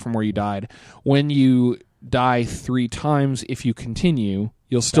right back from where you died. When you die 3 times, if you continue,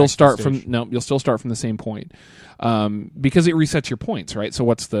 you'll still start from the same point, because it resets your points, right? So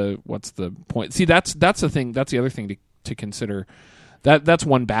what's the point? See, that's the thing. That's the other thing to consider. That's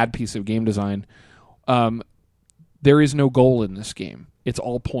one bad piece of game design. There is no goal in this game. It's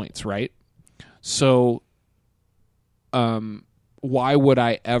all points, right? So, why would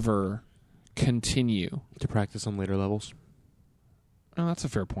I ever continue to practice on later levels? Oh, that's a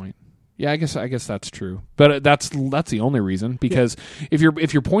fair point. Yeah, I guess that's true. But that's the only reason, because if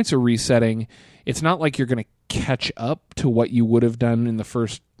your points are resetting, it's not like you're going to catch up to what you would have done in the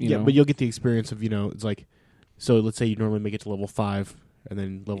first. But you'll get the experience of it's like, so let's say you normally make it to level 5. And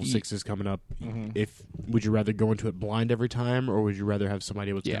then level 6 is coming up. Mm-hmm. Would you rather go into it blind every time, or would you rather have some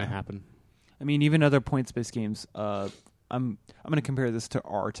idea what's going to happen? I mean, even other points-based games. I'm going to compare this to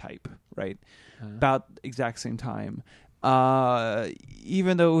R-Type, right? About exact same time.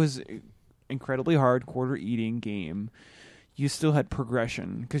 Even though it was incredibly hard, quarter-eating game, you still had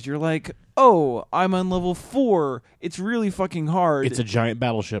progression, because you're like, oh, I'm on level 4. It's really fucking hard. It's a giant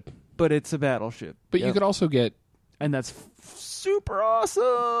battleship, but it's a battleship. But you could also get, and that's super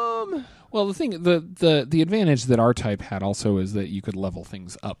awesome. Well, the thing, the advantage that R-Type had also is that you could level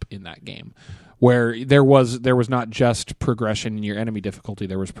things up in that game, where there was not just progression in your enemy difficulty,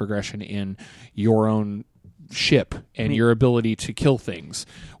 there was progression in your own ship and your ability to kill things.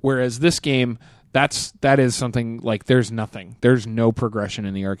 Whereas this game, that is something like there's no progression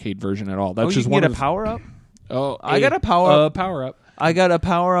in the arcade version at all. That's just you one get a power up. I got a power up. I got a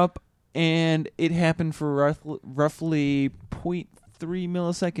power up, and it happened for roughly 0.3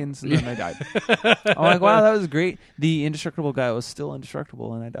 milliseconds, and then I died. I'm like, wow, that was great. The indestructible guy was still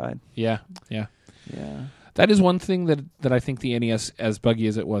indestructible, and I died. Yeah. That is one thing that I think the NES, as buggy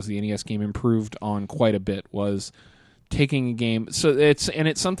as it was, the NES game improved on quite a bit, was taking a game. So it's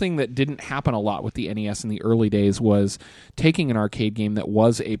something that didn't happen a lot with the NES in the early days, was taking an arcade game that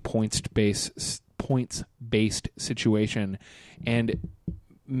was a points-based situation and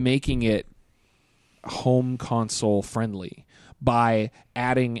making it home console friendly by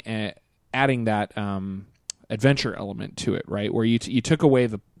adding that adventure element to it, right? Where you took away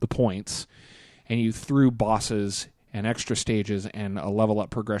the points and you threw bosses and extra stages and a level up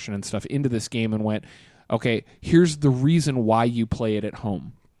progression and stuff into this game and went, okay, here's the reason why you play it at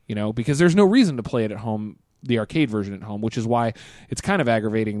home, because there's no reason to play it at home, the arcade version at home, which is why it's kind of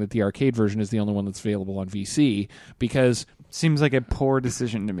aggravating that the arcade version is the only one that's available on VC, because Seems like a poor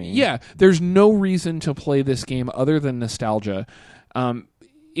decision to me. yeah, there's no reason to play this game other than nostalgia.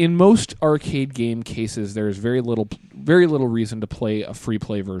 In most arcade game cases, there's very little reason to play a free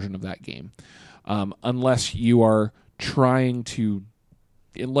play version of that game, unless you are trying to,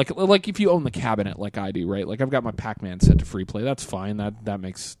 like if you own the cabinet like I do, right? Like I've got my Pac-Man set to free play. That's fine. That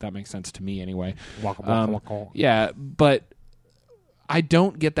makes sense to me anyway. Yeah, but I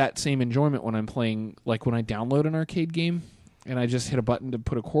don't get that same enjoyment when I'm playing, like when I download an arcade game and I just hit a button to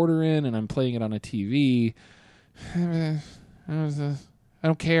put a quarter in and I'm playing it on a TV. I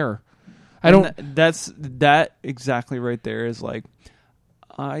don't care. That exactly right there is like,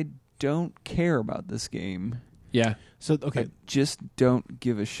 I don't care about this game. Yeah. So okay, I just don't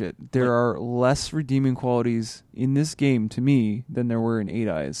give a shit. There are less redeeming qualities in this game to me than there were in Eight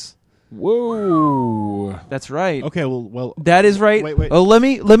Eyes. Whoa. That's right. okay, well, That is right. Wait. Oh, let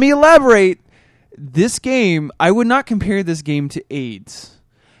me elaborate. This game, I would not compare this game to AIDS.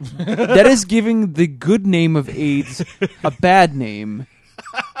 That is giving the good name of AIDS a bad name.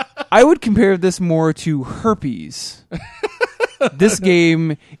 I would compare this more to herpes. This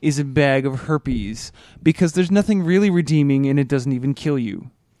game is a bag of herpes because there's nothing really redeeming and it doesn't even kill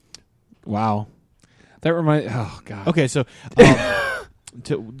you. Wow. That reminds... Oh, God. okay, so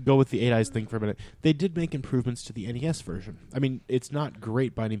to go with the Eight Eyes thing for a minute, they did make improvements to the NES version. I mean, it's not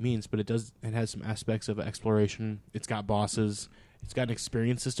great by any means, but it has some aspects of exploration. It's got bosses. It's got an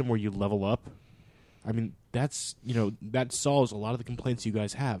experience system where you level up. I mean, that solves a lot of the complaints you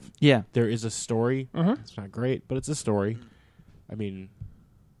guys have. Yeah. There is a story. Uh-huh. It's not great, but it's a story. I mean,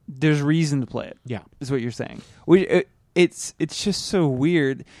 There's reason to play it. yeah. Is what you're saying. It's just so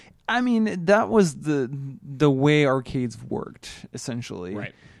weird. I mean, that was the way arcades worked, essentially.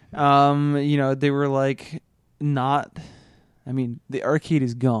 Right. They were like not. I mean, the arcade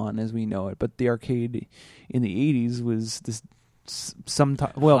is gone as we know it, but the arcade in the 80s was this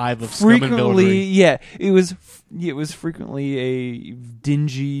sometimes Hive of scum and frequently villainy. yeah it was frequently a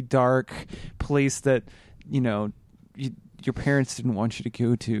dingy, dark place that your parents didn't want you to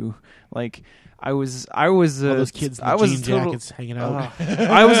go to. Like I was All those kids in I the was jean a total, jackets hanging out.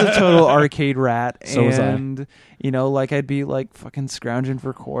 I was a total arcade rat. So was I. And like I'd be like fucking scrounging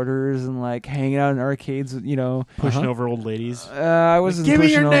for quarters and like hanging out in arcades, Pushing over old ladies. I wasn't Give me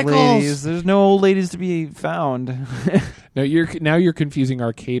pushing your old nickels. ladies. There's no old ladies to be found. No, you're confusing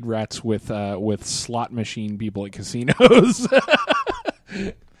arcade rats with slot machine people at casinos.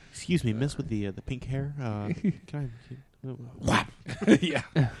 Excuse me, miss with the pink hair. Can I? Wow. Yeah.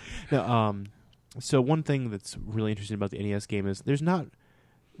 No, so one thing that's really interesting about the NES game is there's not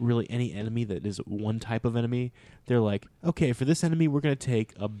really any enemy that is one type of enemy. They're like, okay, for this enemy, we're going to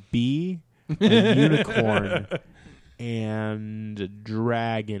take a bee, a unicorn, and a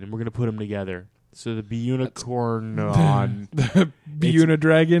dragon, and we're going to put them together. So the bee unicorn on Biuna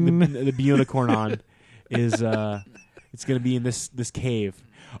Dragon. the bee unicorn on is it's going to be in this cave.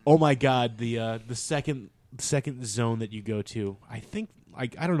 Oh my God, the second zone that you go to, I think. I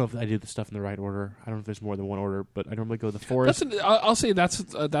don't know if I do the stuff in the right order. I don't know if there's more than one order, but I normally go to the forest. I'll say that's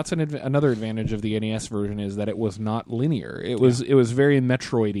another advantage of the NES version is that it was not linear. It was very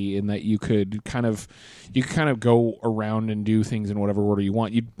Metroidy in that you could kind of go around and do things in whatever order you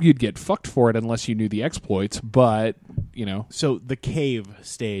want. You'd get fucked for it unless you knew the exploits, but So the cave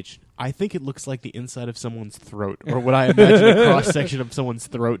stage, I think it looks like the inside of someone's throat, or what I imagine a cross section of someone's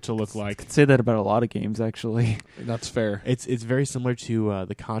throat to look like. Say that about a lot of games, actually. that's fair. It's very similar to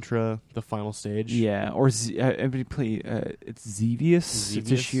the Contra, the final stage. Yeah, or everybody play. It's Xevious. It's a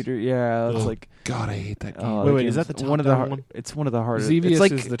Xevious? shooter. Yeah, it's Ugh. like. God, I hate that game. Oh, Wait, that is game's that the one of the top-down one? It's one of the hardest. Xevious it's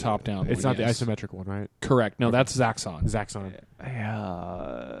like is the top-down It's one, not yes. the isometric one, right? Correct. No, that's Zaxxon. Zaxxon.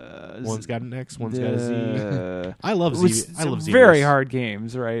 Yeah. One's got an X, one's got a Z. I love It's Z. I love Z. very hard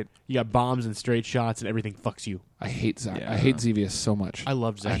games, right? You got bombs and straight shots, and everything fucks you. I hate Yeah. I hate Xevious so much. I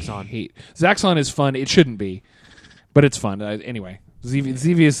love Zaxxon. Zaxxon is fun. It shouldn't be, but it's fun. Anyway,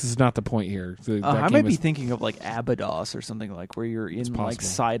 Xevious is not the point here. I might be thinking of like Abydos or something like where you're in like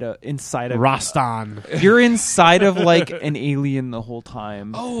possible. inside of Rastan. You're inside of like an alien the whole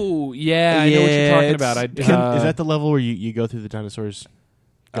time. Oh yeah, I know what you're talking it's- about. Is that the level where you go through the dinosaurs'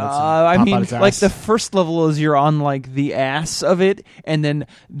 I mean, like the first level is you're on like the ass of it, and then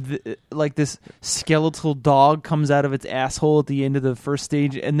like this skeletal dog comes out of its asshole at the end of the first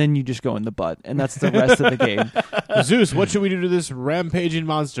stage, and then you just go in the butt, and that's the rest of the game. Zeus, what should we do to this rampaging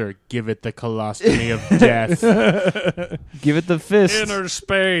monster? Give it the colostomy of death. Give it the fist. Inner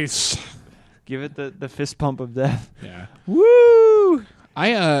space. Give it the fist pump of death. Yeah. Woo!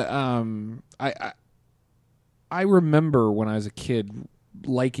 I remember when I was a kid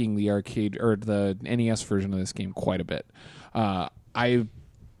liking the arcade or the NES version of this game quite a bit. I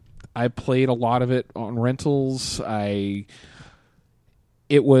played a lot of it on rentals. It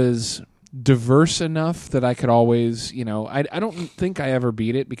was diverse enough that I could always, I don't think I ever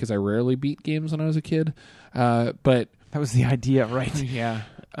beat it because I rarely beat games when I was a kid. But that was the idea, right? Yeah.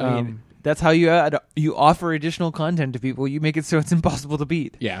 I mean, that's how you offer additional content to people. You make it so it's impossible to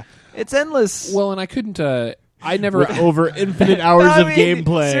beat. Yeah. It's endless. Well, and I couldn't. I never With over infinite hours of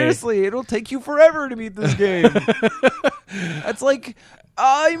gameplay. Seriously, it'll take you forever to beat this game. That's like,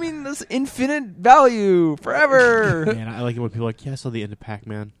 this infinite value forever. Man, I like it when people are like, yeah, I saw the end of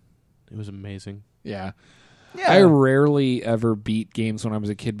Pac-Man. It was amazing. Yeah. Yeah. I rarely ever beat games when I was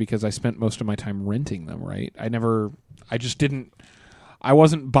a kid because I spent most of my time renting them, right? I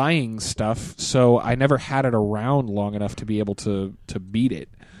wasn't buying stuff, so I never had it around long enough to be able to beat it.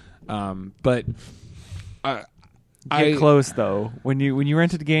 But Get close though. When you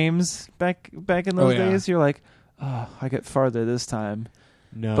rented games back in those days, you're like, oh, I get farther this time.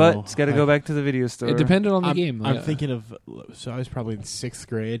 No, but it's got to go back to the video store. It depended on the game. I'm thinking of. So I was probably in 6th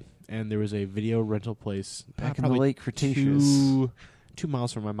grade, and there was a video rental place back in the late Cretaceous. 2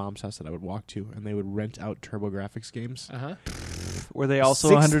 miles from my mom's house that I would walk to, and they would rent out TurboGrafx games. Were they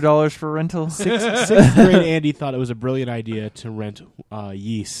also $100 for rental? 6th grade Andy thought it was a brilliant idea to rent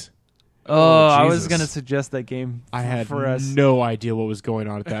Ys. Oh, I was going to suggest that game I had for us. No idea what was going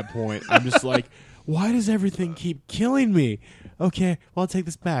on at that point. I'm just like, why does everything keep killing me? Okay, well, I'll take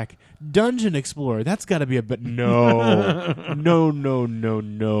this back. Dungeon Explorer, that's got to be a bit... No.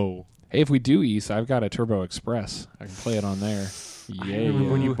 No. Hey, if we do Ys, I've got a Turbo Express. I can play it on there. I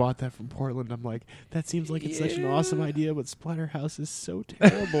remember when you bought that from Portland, I'm like, that seems like it's such an awesome idea, but Splatterhouse is so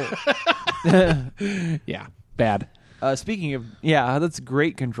terrible. Yeah, bad. Speaking of, that's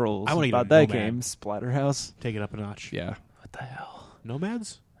great controls. I want to get about that game, Splatterhouse. Take it up a notch. Yeah. What the hell?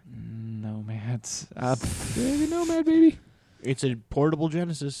 Nomads? Nomads. Baby Nomad, baby. It's a portable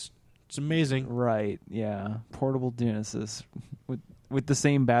Genesis. It's amazing. Right, yeah. Portable Genesis with the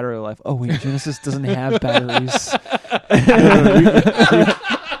same battery life. Oh, wait, Genesis doesn't have batteries.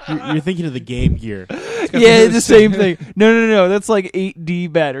 You're thinking of the Game Gear. Yeah, the same thing. No. That's like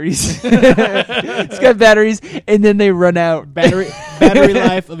 8D batteries. It's got batteries, and then they run out. Battery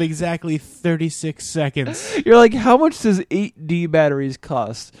life of exactly 36 seconds. You're like, how much does 8D batteries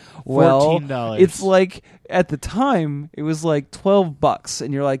cost? Well, $14. It's like, at the time, it was like $12,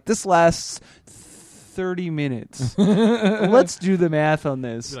 and you're like, this lasts 30 minutes. Let's do the math on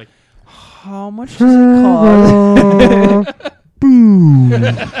this. Like, how much does it cost?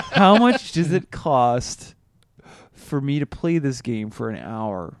 How much does it cost for me to play this game for an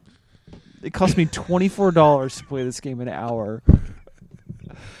hour? It cost me $24 to play this game an hour.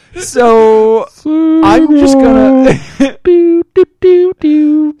 So I'm just gonna.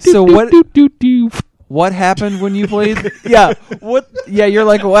 So what happened when you played? Yeah, you're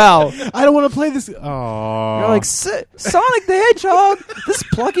like, wow. I don't want to play this. Oh, You're like, Sonic the Hedgehog. This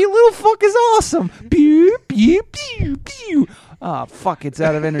plucky little fuck is awesome. Pew pew pew pew. Ah, fuck! It's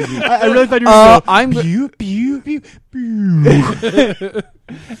out of energy. I really thought you were going to go. pew, pew, pew.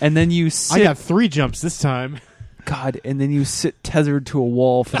 And then you sit. I got 3 jumps this time. God, and then you sit tethered to a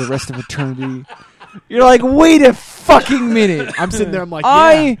wall for the rest of eternity. You're like, wait a fucking minute. I'm sitting there. I'm like,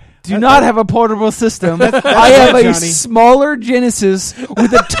 I do not have a portable system. I have a smaller Genesis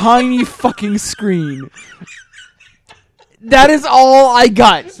with a tiny fucking screen. That is all I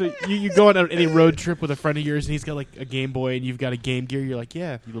got. So you go on any road trip with a friend of yours, and he's got like a Game Boy, and you've got a Game Gear. You're like,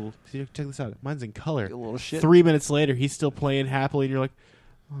 yeah, check this out. Mine's in color. You little shit. 3 minutes later, he's still playing happily, and you're like,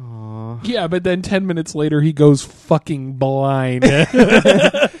 aww. Yeah, but then 10 minutes later, he goes fucking blind.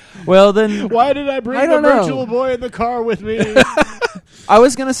 Well, then, why did I bring the Virtual Boy in the car with me? I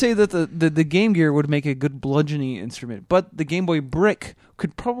was gonna say that the Game Gear would make a good bludgeoning instrument, but the Game Boy Brick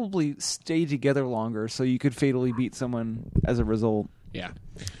could probably stay together longer, so you could fatally beat someone as a result. Yeah.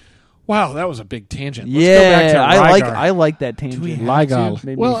 Wow, that was a big tangent. Let's go back to Rygar. I like that tangent.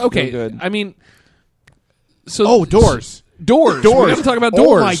 Rygar. Well, okay. Good. I mean, so doors. Doors. We're going to talk about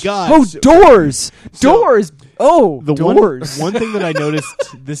doors. Oh my god. Oh, doors. Doors. Oh, the doors. One thing that I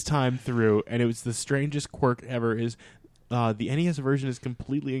noticed this time through, and it was the strangest quirk ever, is the NES version is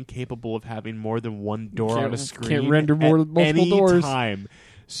completely incapable of having more than one door on a screen. Can't render more at multiple any doors. time.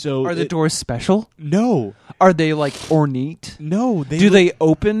 So Are the doors special? No, Are they like ornate? no. Do they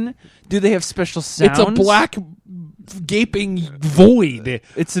open? Do they have special sounds? It's a black gaping void.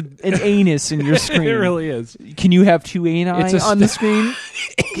 It's an anus in your screen. It really is. Can you have two ani It's a on the screen?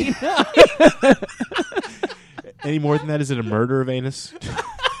 Any more than that? Is it a murder of anus?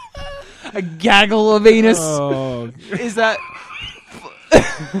 A gaggle of anus? Oh, Is that...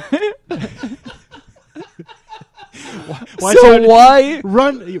 Why?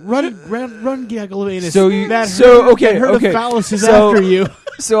 Run, gaggle of anus. So you- that so, herd, okay, that herd okay. of phallus is So- after you.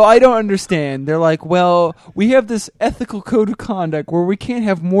 So I don't understand. They're like, well, we have this ethical code of conduct where we can't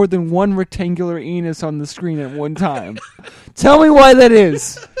have more than one rectangular anus on the screen at one time. Tell me why that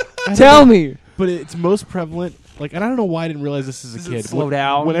is. Tell me. But it's most prevalent. Like, and I don't know why I didn't realize this as a Does it kid. slow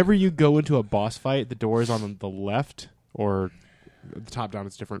down? Whenever you go into a boss fight, the door is on the left, or the top down.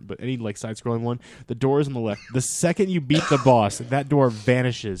 It's different, but any like side-scrolling one, the door is on the left. The second you beat the boss, that door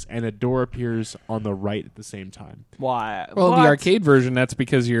vanishes, and a door appears on the right at the same time. Why? well, in What? the arcade version, that's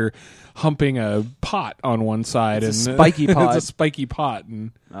because you're humping a pot on one side. It's a and spiky pot. It's a spiky pot.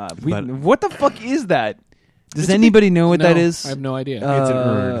 And What the fuck is that? Does anybody know what that is? I have no idea. It's an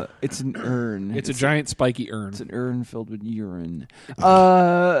urn. It's an urn. It's a giant spiky urn. It's an urn filled with urine.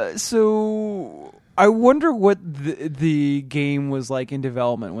 So I wonder what the game was like in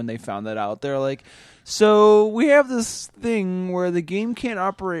development when they found that out. They're like, so we have this thing where the game can't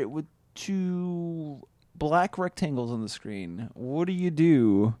operate with two black rectangles on the screen. What do you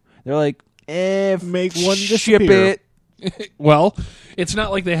do? They're like, Make one ship disappear. it. Well, it's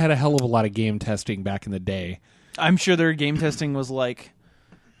not like they had a hell of a lot of game testing back in the day. I'm sure their game testing was like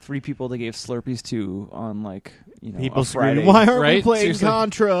 3 people they gave Slurpees to on like, you know, People a Friday. screaming, "Why aren't we Right? playing Seriously.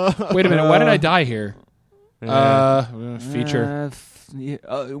 Contra?" Wait a minute, why did I die here? Yeah. Feature. Wait,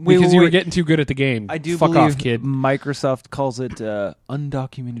 Because you were wait. getting too good at the game. I do Fuck believe off, kid. Microsoft calls it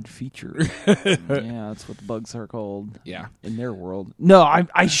undocumented feature. Yeah, that's what the bugs are called. Yeah. In their world. No,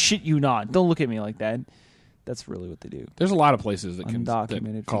 I shit you not. Don't look at me like that. That's really what they do. There's a lot of places that can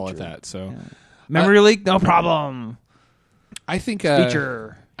Undocumented that call it feature. that. So Yeah. Memory leak, no problem. I think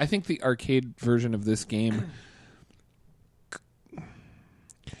Feature. I think the arcade version of this game,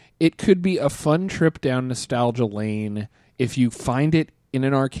 it could be a fun trip down nostalgia lane if you find it in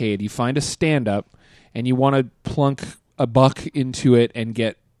an arcade. You find a stand-up, and you want to plunk a buck into it and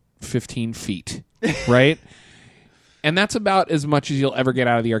get 15 feet, right? And that's about as much as you'll ever get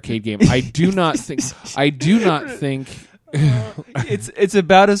out of the arcade game. I do not think. It's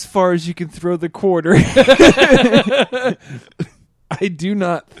about as far as you can throw the quarter.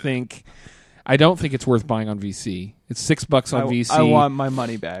 I don't think it's worth buying on VC. It's $6 on VC. I want my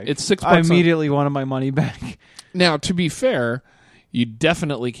money back. It's $6 I on- immediately wanted my money back. Now, to be fair, you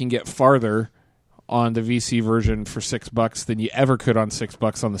definitely can get farther on the VC version for $6 than you ever could on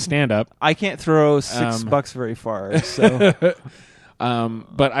 $6 on the stand-up. I can't throw $6 very far. So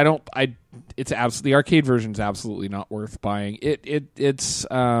But I don't. It's the arcade version is absolutely not worth buying. It's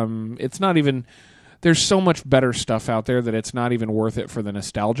not even. There's so much better stuff out there that it's not even worth it for the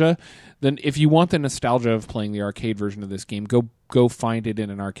nostalgia. Then, if you want the nostalgia of playing the arcade version of this game, go find it in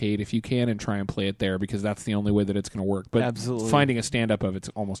an arcade if you can and try and play it there, because that's the only way that it's going to work. But Absolutely. finding a stand-up of it's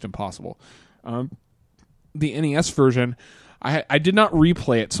almost impossible. The NES version, I did not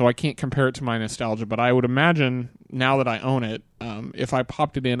replay it, so I can't compare it to my nostalgia, but I would imagine now that I own it, if I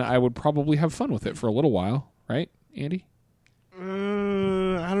popped it in, I would probably have fun with it for a little while. Right, Andy? I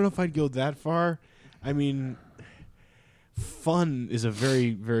don't know if I'd go that far. I mean, fun is a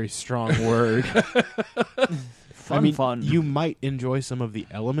very, very strong word. fun. You might enjoy some of the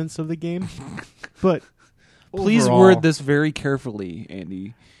elements of the game, but Please overall, word this very carefully,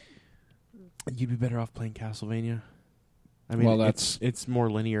 Andy. You'd be better off playing Castlevania. I mean, Well, it's more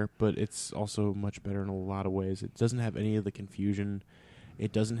linear, but it's also much better in a lot of ways. It doesn't have any of the confusion.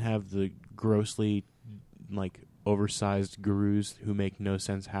 It doesn't have the grossly, oversized gurus who make no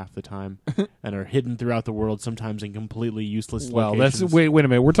sense half the time and are hidden throughout the world, sometimes in completely useless Well, locations. wait a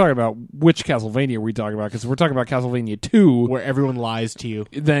minute. We're talking about which Castlevania are we talking about? Because we're talking about Castlevania 2. where everyone lies to you.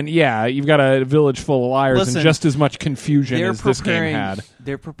 Then, yeah, you've got a village full of liars Listen, and just as much confusion as this game had.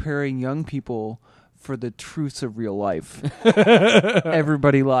 They're preparing young people for the truths of real life.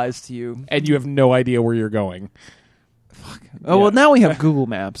 Everybody lies to you. And you have no idea where you're going. Oh, well, now we have Google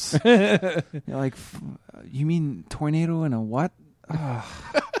Maps. You're like, you mean tornado and a what? God,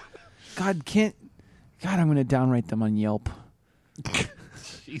 I'm going to downrate them on Yelp.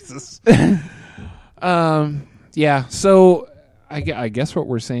 Jesus. Yeah, so I guess what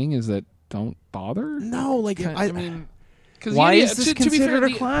we're saying is that don't bother? No, I mean, 'Cause Why the is this to be fair, considered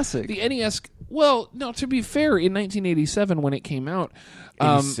a classic? The NES. Well, no. To be fair, in 1987 when it came out,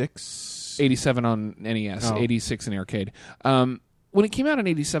 86. 87 on NES, Oh. 86 in arcade. When it came out in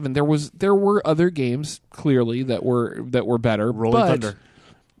 87, there were other games clearly that were better. Rolling Thunder.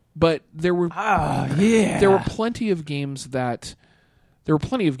 But there were yeah. there were plenty of games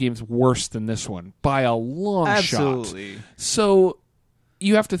worse than this one by a long shot. Absolutely. So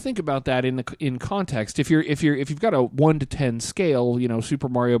you have to think about that in context. If you've got a 1 to 10 scale, Super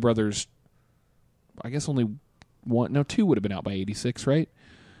Mario Brothers, I guess only 2 would have been out by 86, right?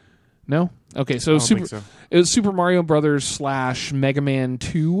 No? Okay, so it was Super Mario Brothers / Mega Man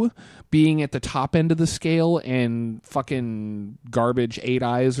 2 being at the top end of the scale and fucking garbage 8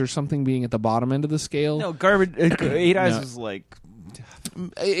 Eyes or something being at the bottom end of the scale. No, garbage. 8 Eyes was like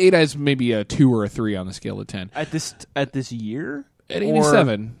 8 Eyes maybe a 2 or a 3 on the scale of 10. at this year At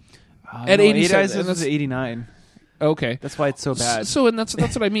 87. At no, 87, 8 Eyes and was that's- 89. Okay. That's why it's so bad. So and that's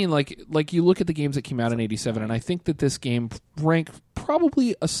what I mean. Like you look at the games that came out in 87, and I think that this game ranked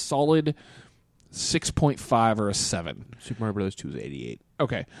probably a solid 6.5 or a 7. Super Mario Bros. 2 is 88.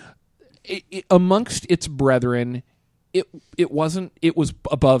 Okay. Amongst its brethren, it was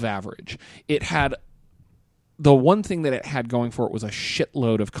above average. It had the one thing that it had going for it was a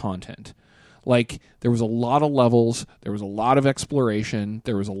shitload of content. Like there was a lot of levels, there was a lot of exploration,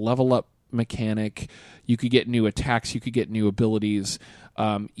 there was a level up mechanic. You could get new attacks, you could get new abilities.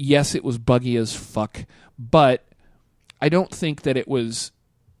 Yes, it was buggy as fuck, but I don't think that it was.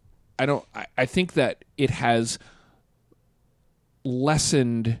 I think that it has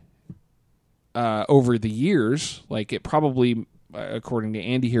lessened over the years. Like it probably, according to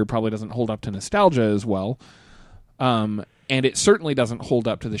Andy here, probably doesn't hold up to nostalgia as well. And it certainly doesn't hold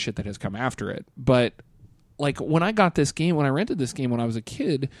up to the shit that has come after it. But like when I got this game, when I rented this game when I was a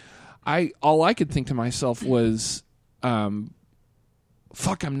kid, all I could think to myself was,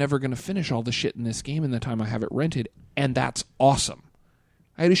 fuck, I'm never going to finish all the shit in this game in the time I have it rented. And that's awesome.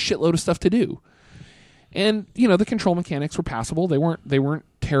 I had a shitload of stuff to do. And, the control mechanics were passable. They weren't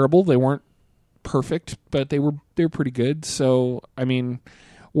terrible. They weren't perfect, but they were pretty good. So, I mean,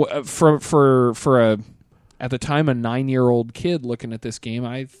 for at the time a 9-year-old kid looking at this game,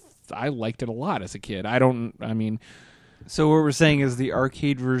 I liked it a lot as a kid. So what we're saying is the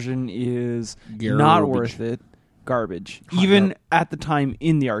arcade version is Garbage. not worth it. Garbage. Even at the time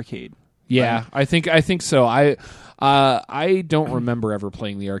in the arcade. Yeah, I think so. I don't remember ever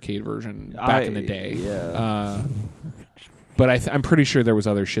playing the arcade version back in the day. Yeah. But I'm pretty sure there was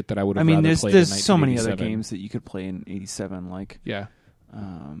other shit that I would have rather there's played in so many other 1987. games that you could play in 87, like Yeah.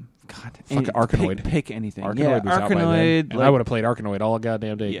 God, Fucking Arkanoid. Pick anything. Arkanoid was out by then. Arkanoid. And I would have played Arkanoid all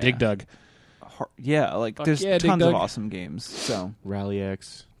goddamn day. Yeah. Dig Dug. Like there's yeah, Dig tons of Dug. awesome games. So Rally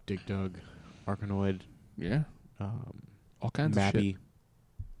X, Dig Dug, Arkanoid, Yeah. All kinds of shit. Mappy.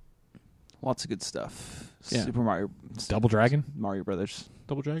 lots of good stuff. Yeah. Super Mario, Double Dragon, Mario Brothers,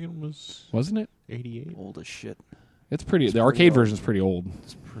 Double Dragon was wasn't it? 88. old as shit. It's pretty. The pretty arcade old. version's pretty old.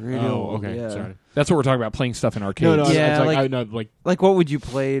 Pretty Oh, old, okay. yeah. Sorry. That's what we're talking about. Playing stuff in arcades. No, Yeah, it's like- Like, what would you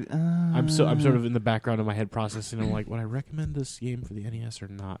play? I'm sort of in the background of my head processing. I'm like, would I recommend this game for the NES or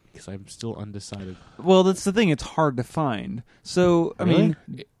not? Because I'm still undecided. Well, that's the thing. It's hard to find. So, I mean,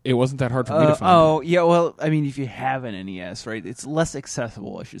 It wasn't that hard for me to find. oh yeah. Well, I mean, if you have an NES, right, it's less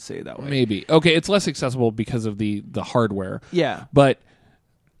accessible. I should say it that way. Maybe. Okay, it's less accessible because of the hardware. Yeah. But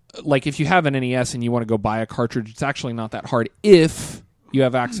like if you have an NES and you want to go buy a cartridge, it's actually not that hard if you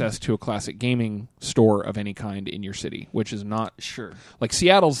have access to a classic gaming store of any kind in your city, which is not Sure. like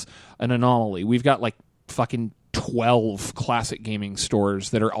Seattle's an anomaly. We've got like fucking 12 classic gaming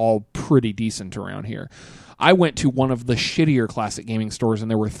stores that are all pretty decent around here. I went to one of the shittier classic gaming stores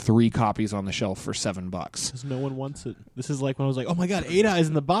and there were 3 copies on the shelf for $7. Because no one wants it. This is like when I was like, oh my god, 8 Eyes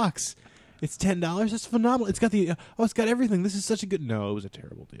in the box. It's $10. That's phenomenal. It's got it's got everything. This is such a good. No, it was a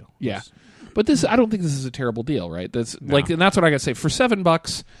terrible deal. Yeah. But I don't think this is a terrible deal, right? That's and that's what I gotta say. For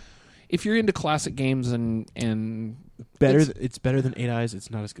 $7, if you're into classic games and It's better than 8 Eyes.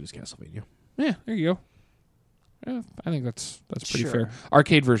 It's not as good as Castlevania. yeah, there you go. Yeah, I think that's pretty Sure. fair.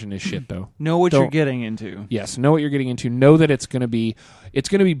 Arcade version is shit though. Know what Don't- you're getting into. Yes, know what you're getting into. Know that it's gonna be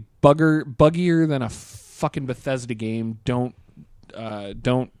buggier than a fucking Bethesda game. Don't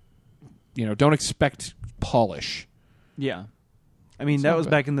expect polish. Yeah. I mean, It's that not was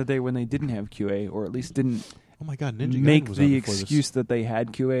bad. back in the day when they didn't have QA, or at least didn't Oh my god, Ninja Gaiden make was the out before excuse that they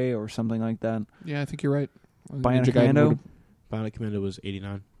had QA or something like that. Yeah, I think you're right. Bionic Ninja Gaiden Commando? would've- This. Bionic Commando was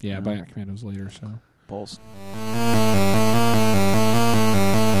 89. Yeah, No. Bionic Commando was later. So Balls.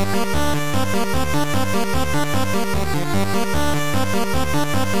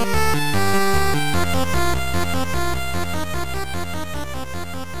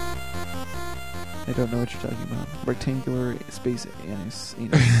 rectangular space anus.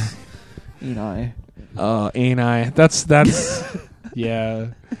 Ani. Ani. That's yeah.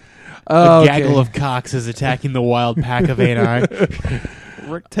 A gaggle of cocks is attacking the wild pack of ani.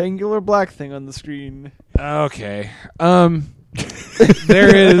 Rectangular black thing on the screen. Okay.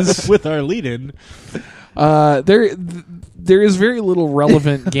 There is with our lead-in. There is very little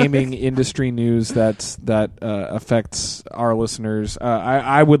relevant gaming industry news that affects our listeners.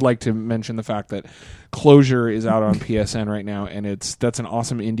 I would like to mention the fact that Closure is out on PSN right now, and that's an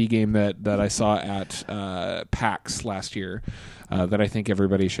awesome indie game that I saw at PAX last year that I think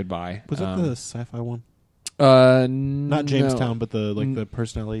everybody should buy. Was that the sci-fi one? Not Jamestown, but the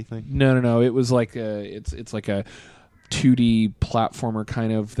personality thing. No. It was like it's like a 2D platformer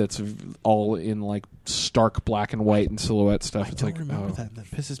kind of that's all in like stark black and white and silhouette stuff. I don't remember that. That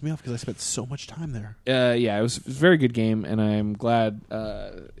pisses me off because I spent so much time there. Yeah, it was a very good game, and I'm glad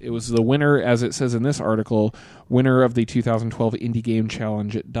it was the winner, as it says in this article, winner of the 2012 Indie Game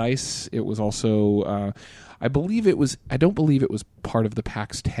Challenge at DICE. It was also, I don't believe it was part of the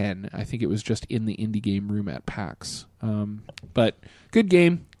PAX 10. I think it was just in the Indie Game room at PAX. But good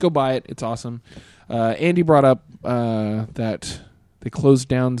game. Go buy it. It's awesome. Andy brought up that they closed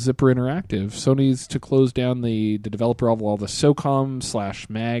down Zipper Interactive. Sony's to close down the developer of all the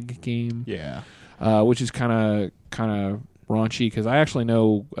SOCOM/MAG game. Yeah. Which is kind of raunchy because I actually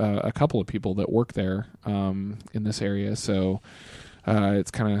know a couple of people that work there in this area. So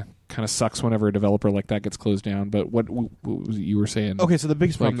it's kind of sucks whenever a developer like that gets closed down. But what was it you were saying? Okay, so the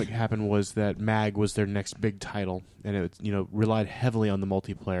biggest problem that happened was that MAG was their next big title, and it relied heavily on the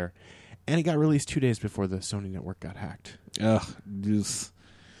multiplayer. And it got released 2 days before the Sony network got hacked. Ugh.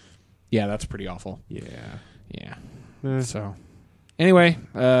 Yeah, that's pretty awful. Yeah. So, anyway,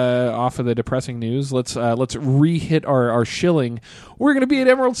 off of the depressing news, let's re-hit our shilling. We're going to be at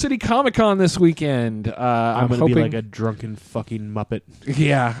Emerald City Comic Con this weekend. I'm going to be like a drunken fucking Muppet.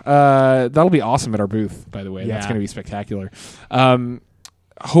 Yeah, that'll be awesome at our booth, by the way. Yeah. That's going to be spectacular.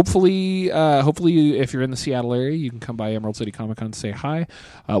 Hopefully, if you're in the Seattle area, you can come by Emerald City Comic Con and say hi.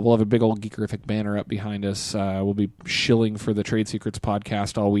 We'll have a big old Geekerific banner up behind us. We'll be shilling for the Trade Secrets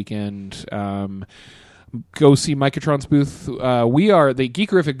podcast all weekend. Go see Microtron's booth. The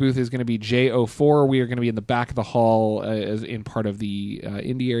Geekerific booth is going to be J04. We are going to be in the back of the hall as in part of the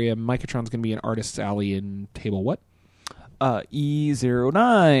indie area. Microtron's going to be in Artist's Alley in table what?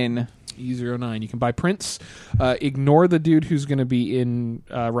 E09. E09. You can buy prints. Ignore the dude who's going to be in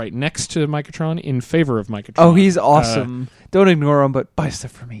right next to Microtron in favor of Microtron. Oh, he's awesome. Don't ignore him, but buy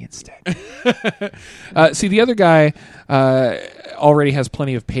stuff for me instead. See, the other guy already has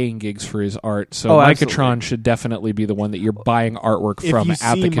plenty of paying gigs for his art, so Microtron absolutely. should definitely be the one that you're buying artwork from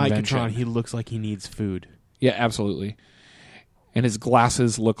at the convention. Microtron, he looks like he needs food. Yeah, absolutely. And his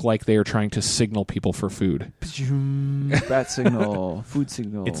glasses look like they are trying to signal people for food. Bat signal, food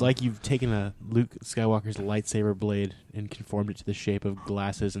signal. It's like you've taken a Luke Skywalker's lightsaber blade and conformed it to the shape of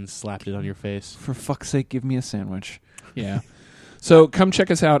glasses and slapped it on your face. For fuck's sake, give me a sandwich. Yeah. So come check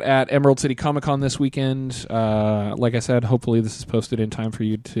us out at Emerald City Comic Con this weekend. Like I said, hopefully this is posted in time for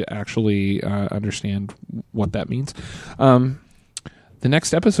you to actually understand what that means. The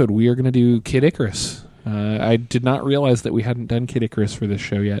next episode, we are going to do Kid Icarus. I did not realize that we hadn't done Kid Icarus for this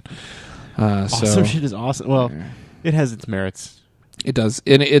show yet. Awesome shit is awesome. Well, it has its merits. It does.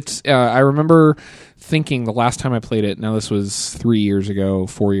 And it's. I remember thinking the last time I played it, now this was 4 years ago,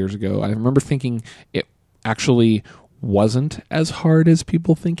 I remember thinking it actually wasn't as hard as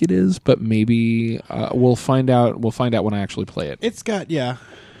people think it is, but maybe we'll find out when I actually play it. It's got,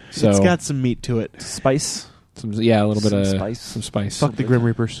 So, it's got some meat to it. Spice. a little bit of spice. Some spice. Fuck the Grim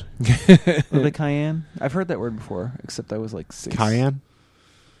Reapers. A little bit cayenne. I've heard that word before, except I was like 6. Cayenne?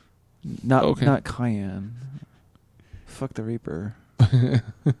 Not cayenne. Fuck the Reaper. The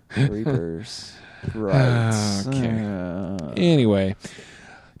Reapers. Right. Okay. Anyway,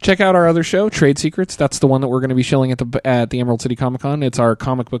 check out our other show, Trade Secrets. That's the one that we're going to be shilling at the Emerald City Comic Con. It's our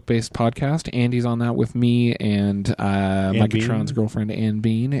comic book based podcast. Andy's on that with me and Microtron's girlfriend Ann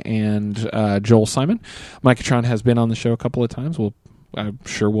Bean and Joel Simon. Microtron has been on the show a couple of times. I'm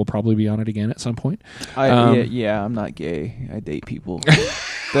sure we'll probably be on it again at some point. I'm not gay. I date people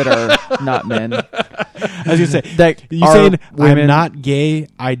that are not men. I was going to say, That you are saying women. I'm not gay,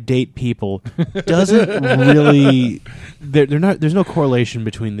 I date people doesn't really... They're not. There's no correlation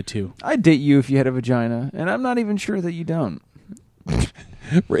between the two. I'd date you if you had a vagina, and I'm not even sure that you don't.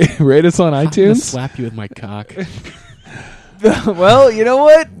 Rate us on I'm gonna iTunes. slap you with my cock. Well, you know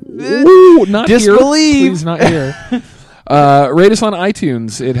what? Ooh, not Disbelieve. here. Please, not here. Rate us on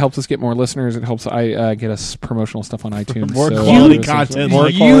iTunes. It helps us get more listeners. It helps get us promotional stuff on iTunes. More quality content. More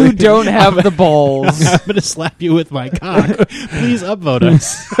You quality. don't have the balls. I'm going to slap you with my cock. Please upvote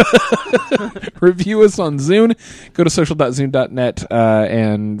us. Review us on Zune. Go to social.zune.net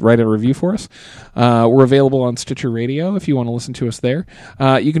and write a review for us. We're available on Stitcher Radio if you want to listen to us there.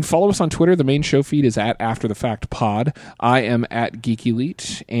 You can follow us on Twitter. The main show feed is at After the Fact Pod. I am at Geek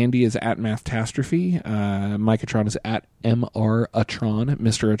Elite. Andy is at Mathtastrophe. Micatron is at MR Atron,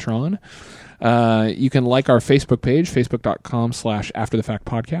 Mr. Atron. You can like our Facebook page, facebook.com/After the Fact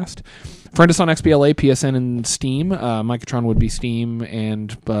Podcast. Friend us on XBLA, PSN, and Steam. Micatron would be Steam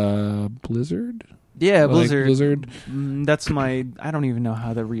and Blizzard. Yeah, Like Blizzard. Blizzard. That's my. I don't even know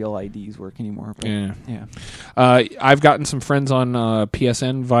how the real IDs work anymore. But Yeah. yeah. I've gotten some friends on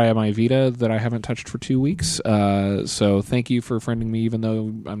PSN via my Vita that I haven't touched for 2 weeks. So thank you for friending me, even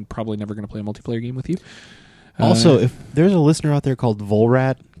though I'm probably never going to play a multiplayer game with you. Also, if there's a listener out there called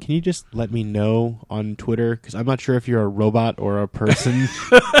Volrat, can you just let me know on Twitter? Because I'm not sure if you're a robot or a person.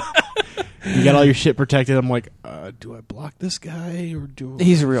 You got all your shit protected. I'm like, do I block this guy or do I...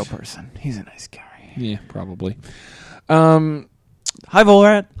 He's a real person. He's a nice guy. Yeah, probably. Hi,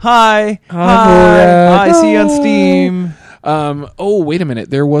 Volrat. Hi. Volrat. Hi. See you on Steam. Oh, wait a minute.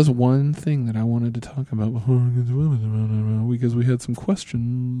 There was one thing that I wanted to talk about before we get to it, because we had some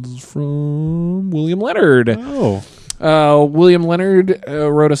questions from William Leonard. Oh. William Leonard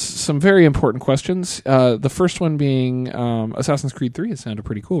wrote us some very important questions. The first one being Assassin's Creed 3. It sounded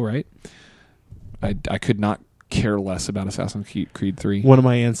pretty cool, right? I could not care less about Assassin's Creed 3. One of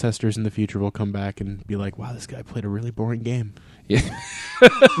my ancestors in the future will come back and be like, wow, this guy played a really boring game. Yeah.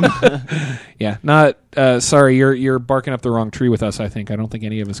 Yeah. Not sorry, you're barking up the wrong tree with us, I think. I don't think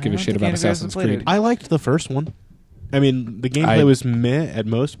any of us give a shit about Assassin's Creed. I liked the first one. I mean, the gameplay was meh at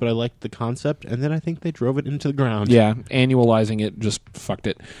most, but I liked the concept, and then I think they drove it into the ground. Yeah, annualizing it just fucked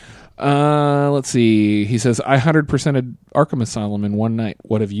it. Let's see. He says, I 100%ed Arkham Asylum in one night.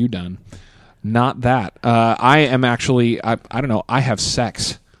 What have you done? Not that. I am actually, I don't know, I have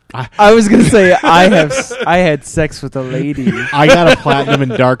sex. I was gonna say I had sex with a lady. I got a platinum in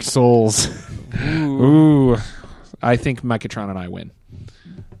Dark Souls. Ooh. I think Micatron and I win.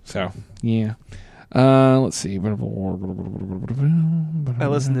 So, yeah. Let's see. I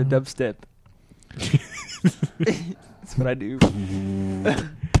listen to dubstep. That's what I do.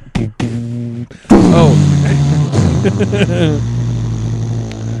 Oh.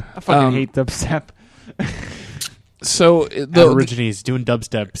 I fucking hate dubstep. So The Aborigines doing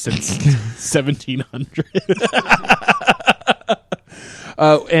dubstep since 1700.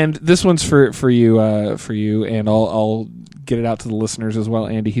 And this one's for you, and I'll get it out to the listeners as well,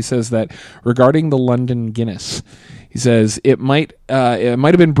 Andy. He says that regarding the London Guinness, he says it might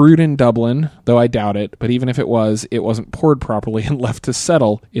have been brewed in Dublin, though I doubt it. But even if it was, it wasn't poured properly and left to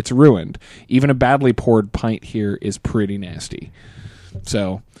settle. It's ruined. Even a badly poured pint here is pretty nasty.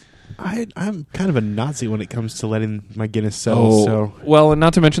 So. I'm kind of a Nazi when it comes to letting my Guinness settle. So well, and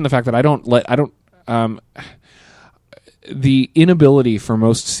not to mention the fact that the inability for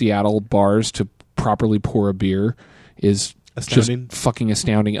most Seattle bars to properly pour a beer is astounding. Just fucking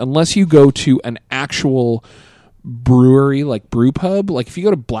astounding. Unless you go to an actual brewery like brew pub, like if you go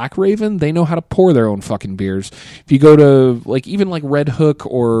to Black Raven, they know how to pour their own fucking beers. If you go to like even like Red Hook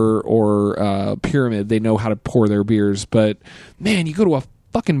or Pyramid, they know how to pour their beers. But man, you go to a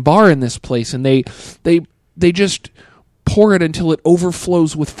fucking bar in this place and they just pour it until it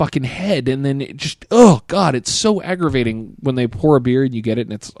overflows with fucking head, and then it just, oh god, it's so aggravating when they pour a beer and you get it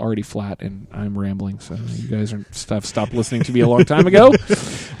and it's already flat. And I'm rambling, so you guys have stopped listening to me a long time ago.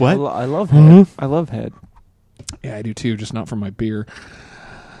 What? I love head. I love head. Yeah, I do too, just not from my beer.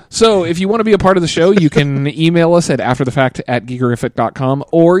 So if you want to be a part of the show, you can email us at afterthefact@geekerific.com,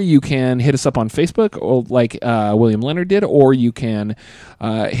 or you can hit us up on Facebook, or like William Leonard did, or you can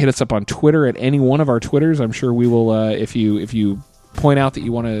hit us up on Twitter at any one of our Twitters. I'm sure we will, if you point out that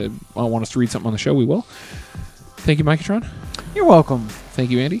you want us to read something on the show, we will. Thank you, Micatron. You're welcome.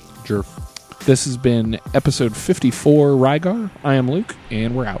 Thank you, Andy. Sure. This has been episode 54, Rygar. I am Luke,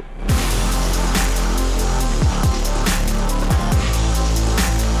 and we're out.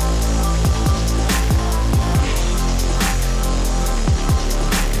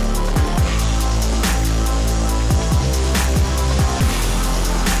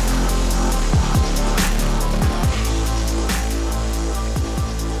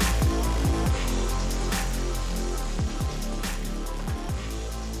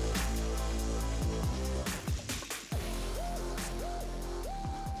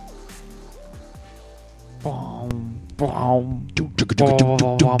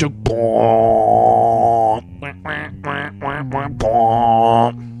 Boom.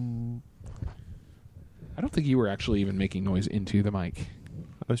 I don't think you were actually even making noise into the mic.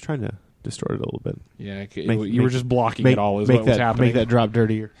 I was trying to distort it a little bit. Yeah, you were just blocking it all. Is make what was that, happening. Make that drop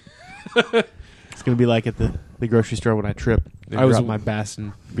dirtier. It's gonna be like at the grocery store when I trip. I drop my Bass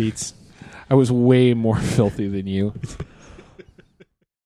and Beats. I was way more filthy than you.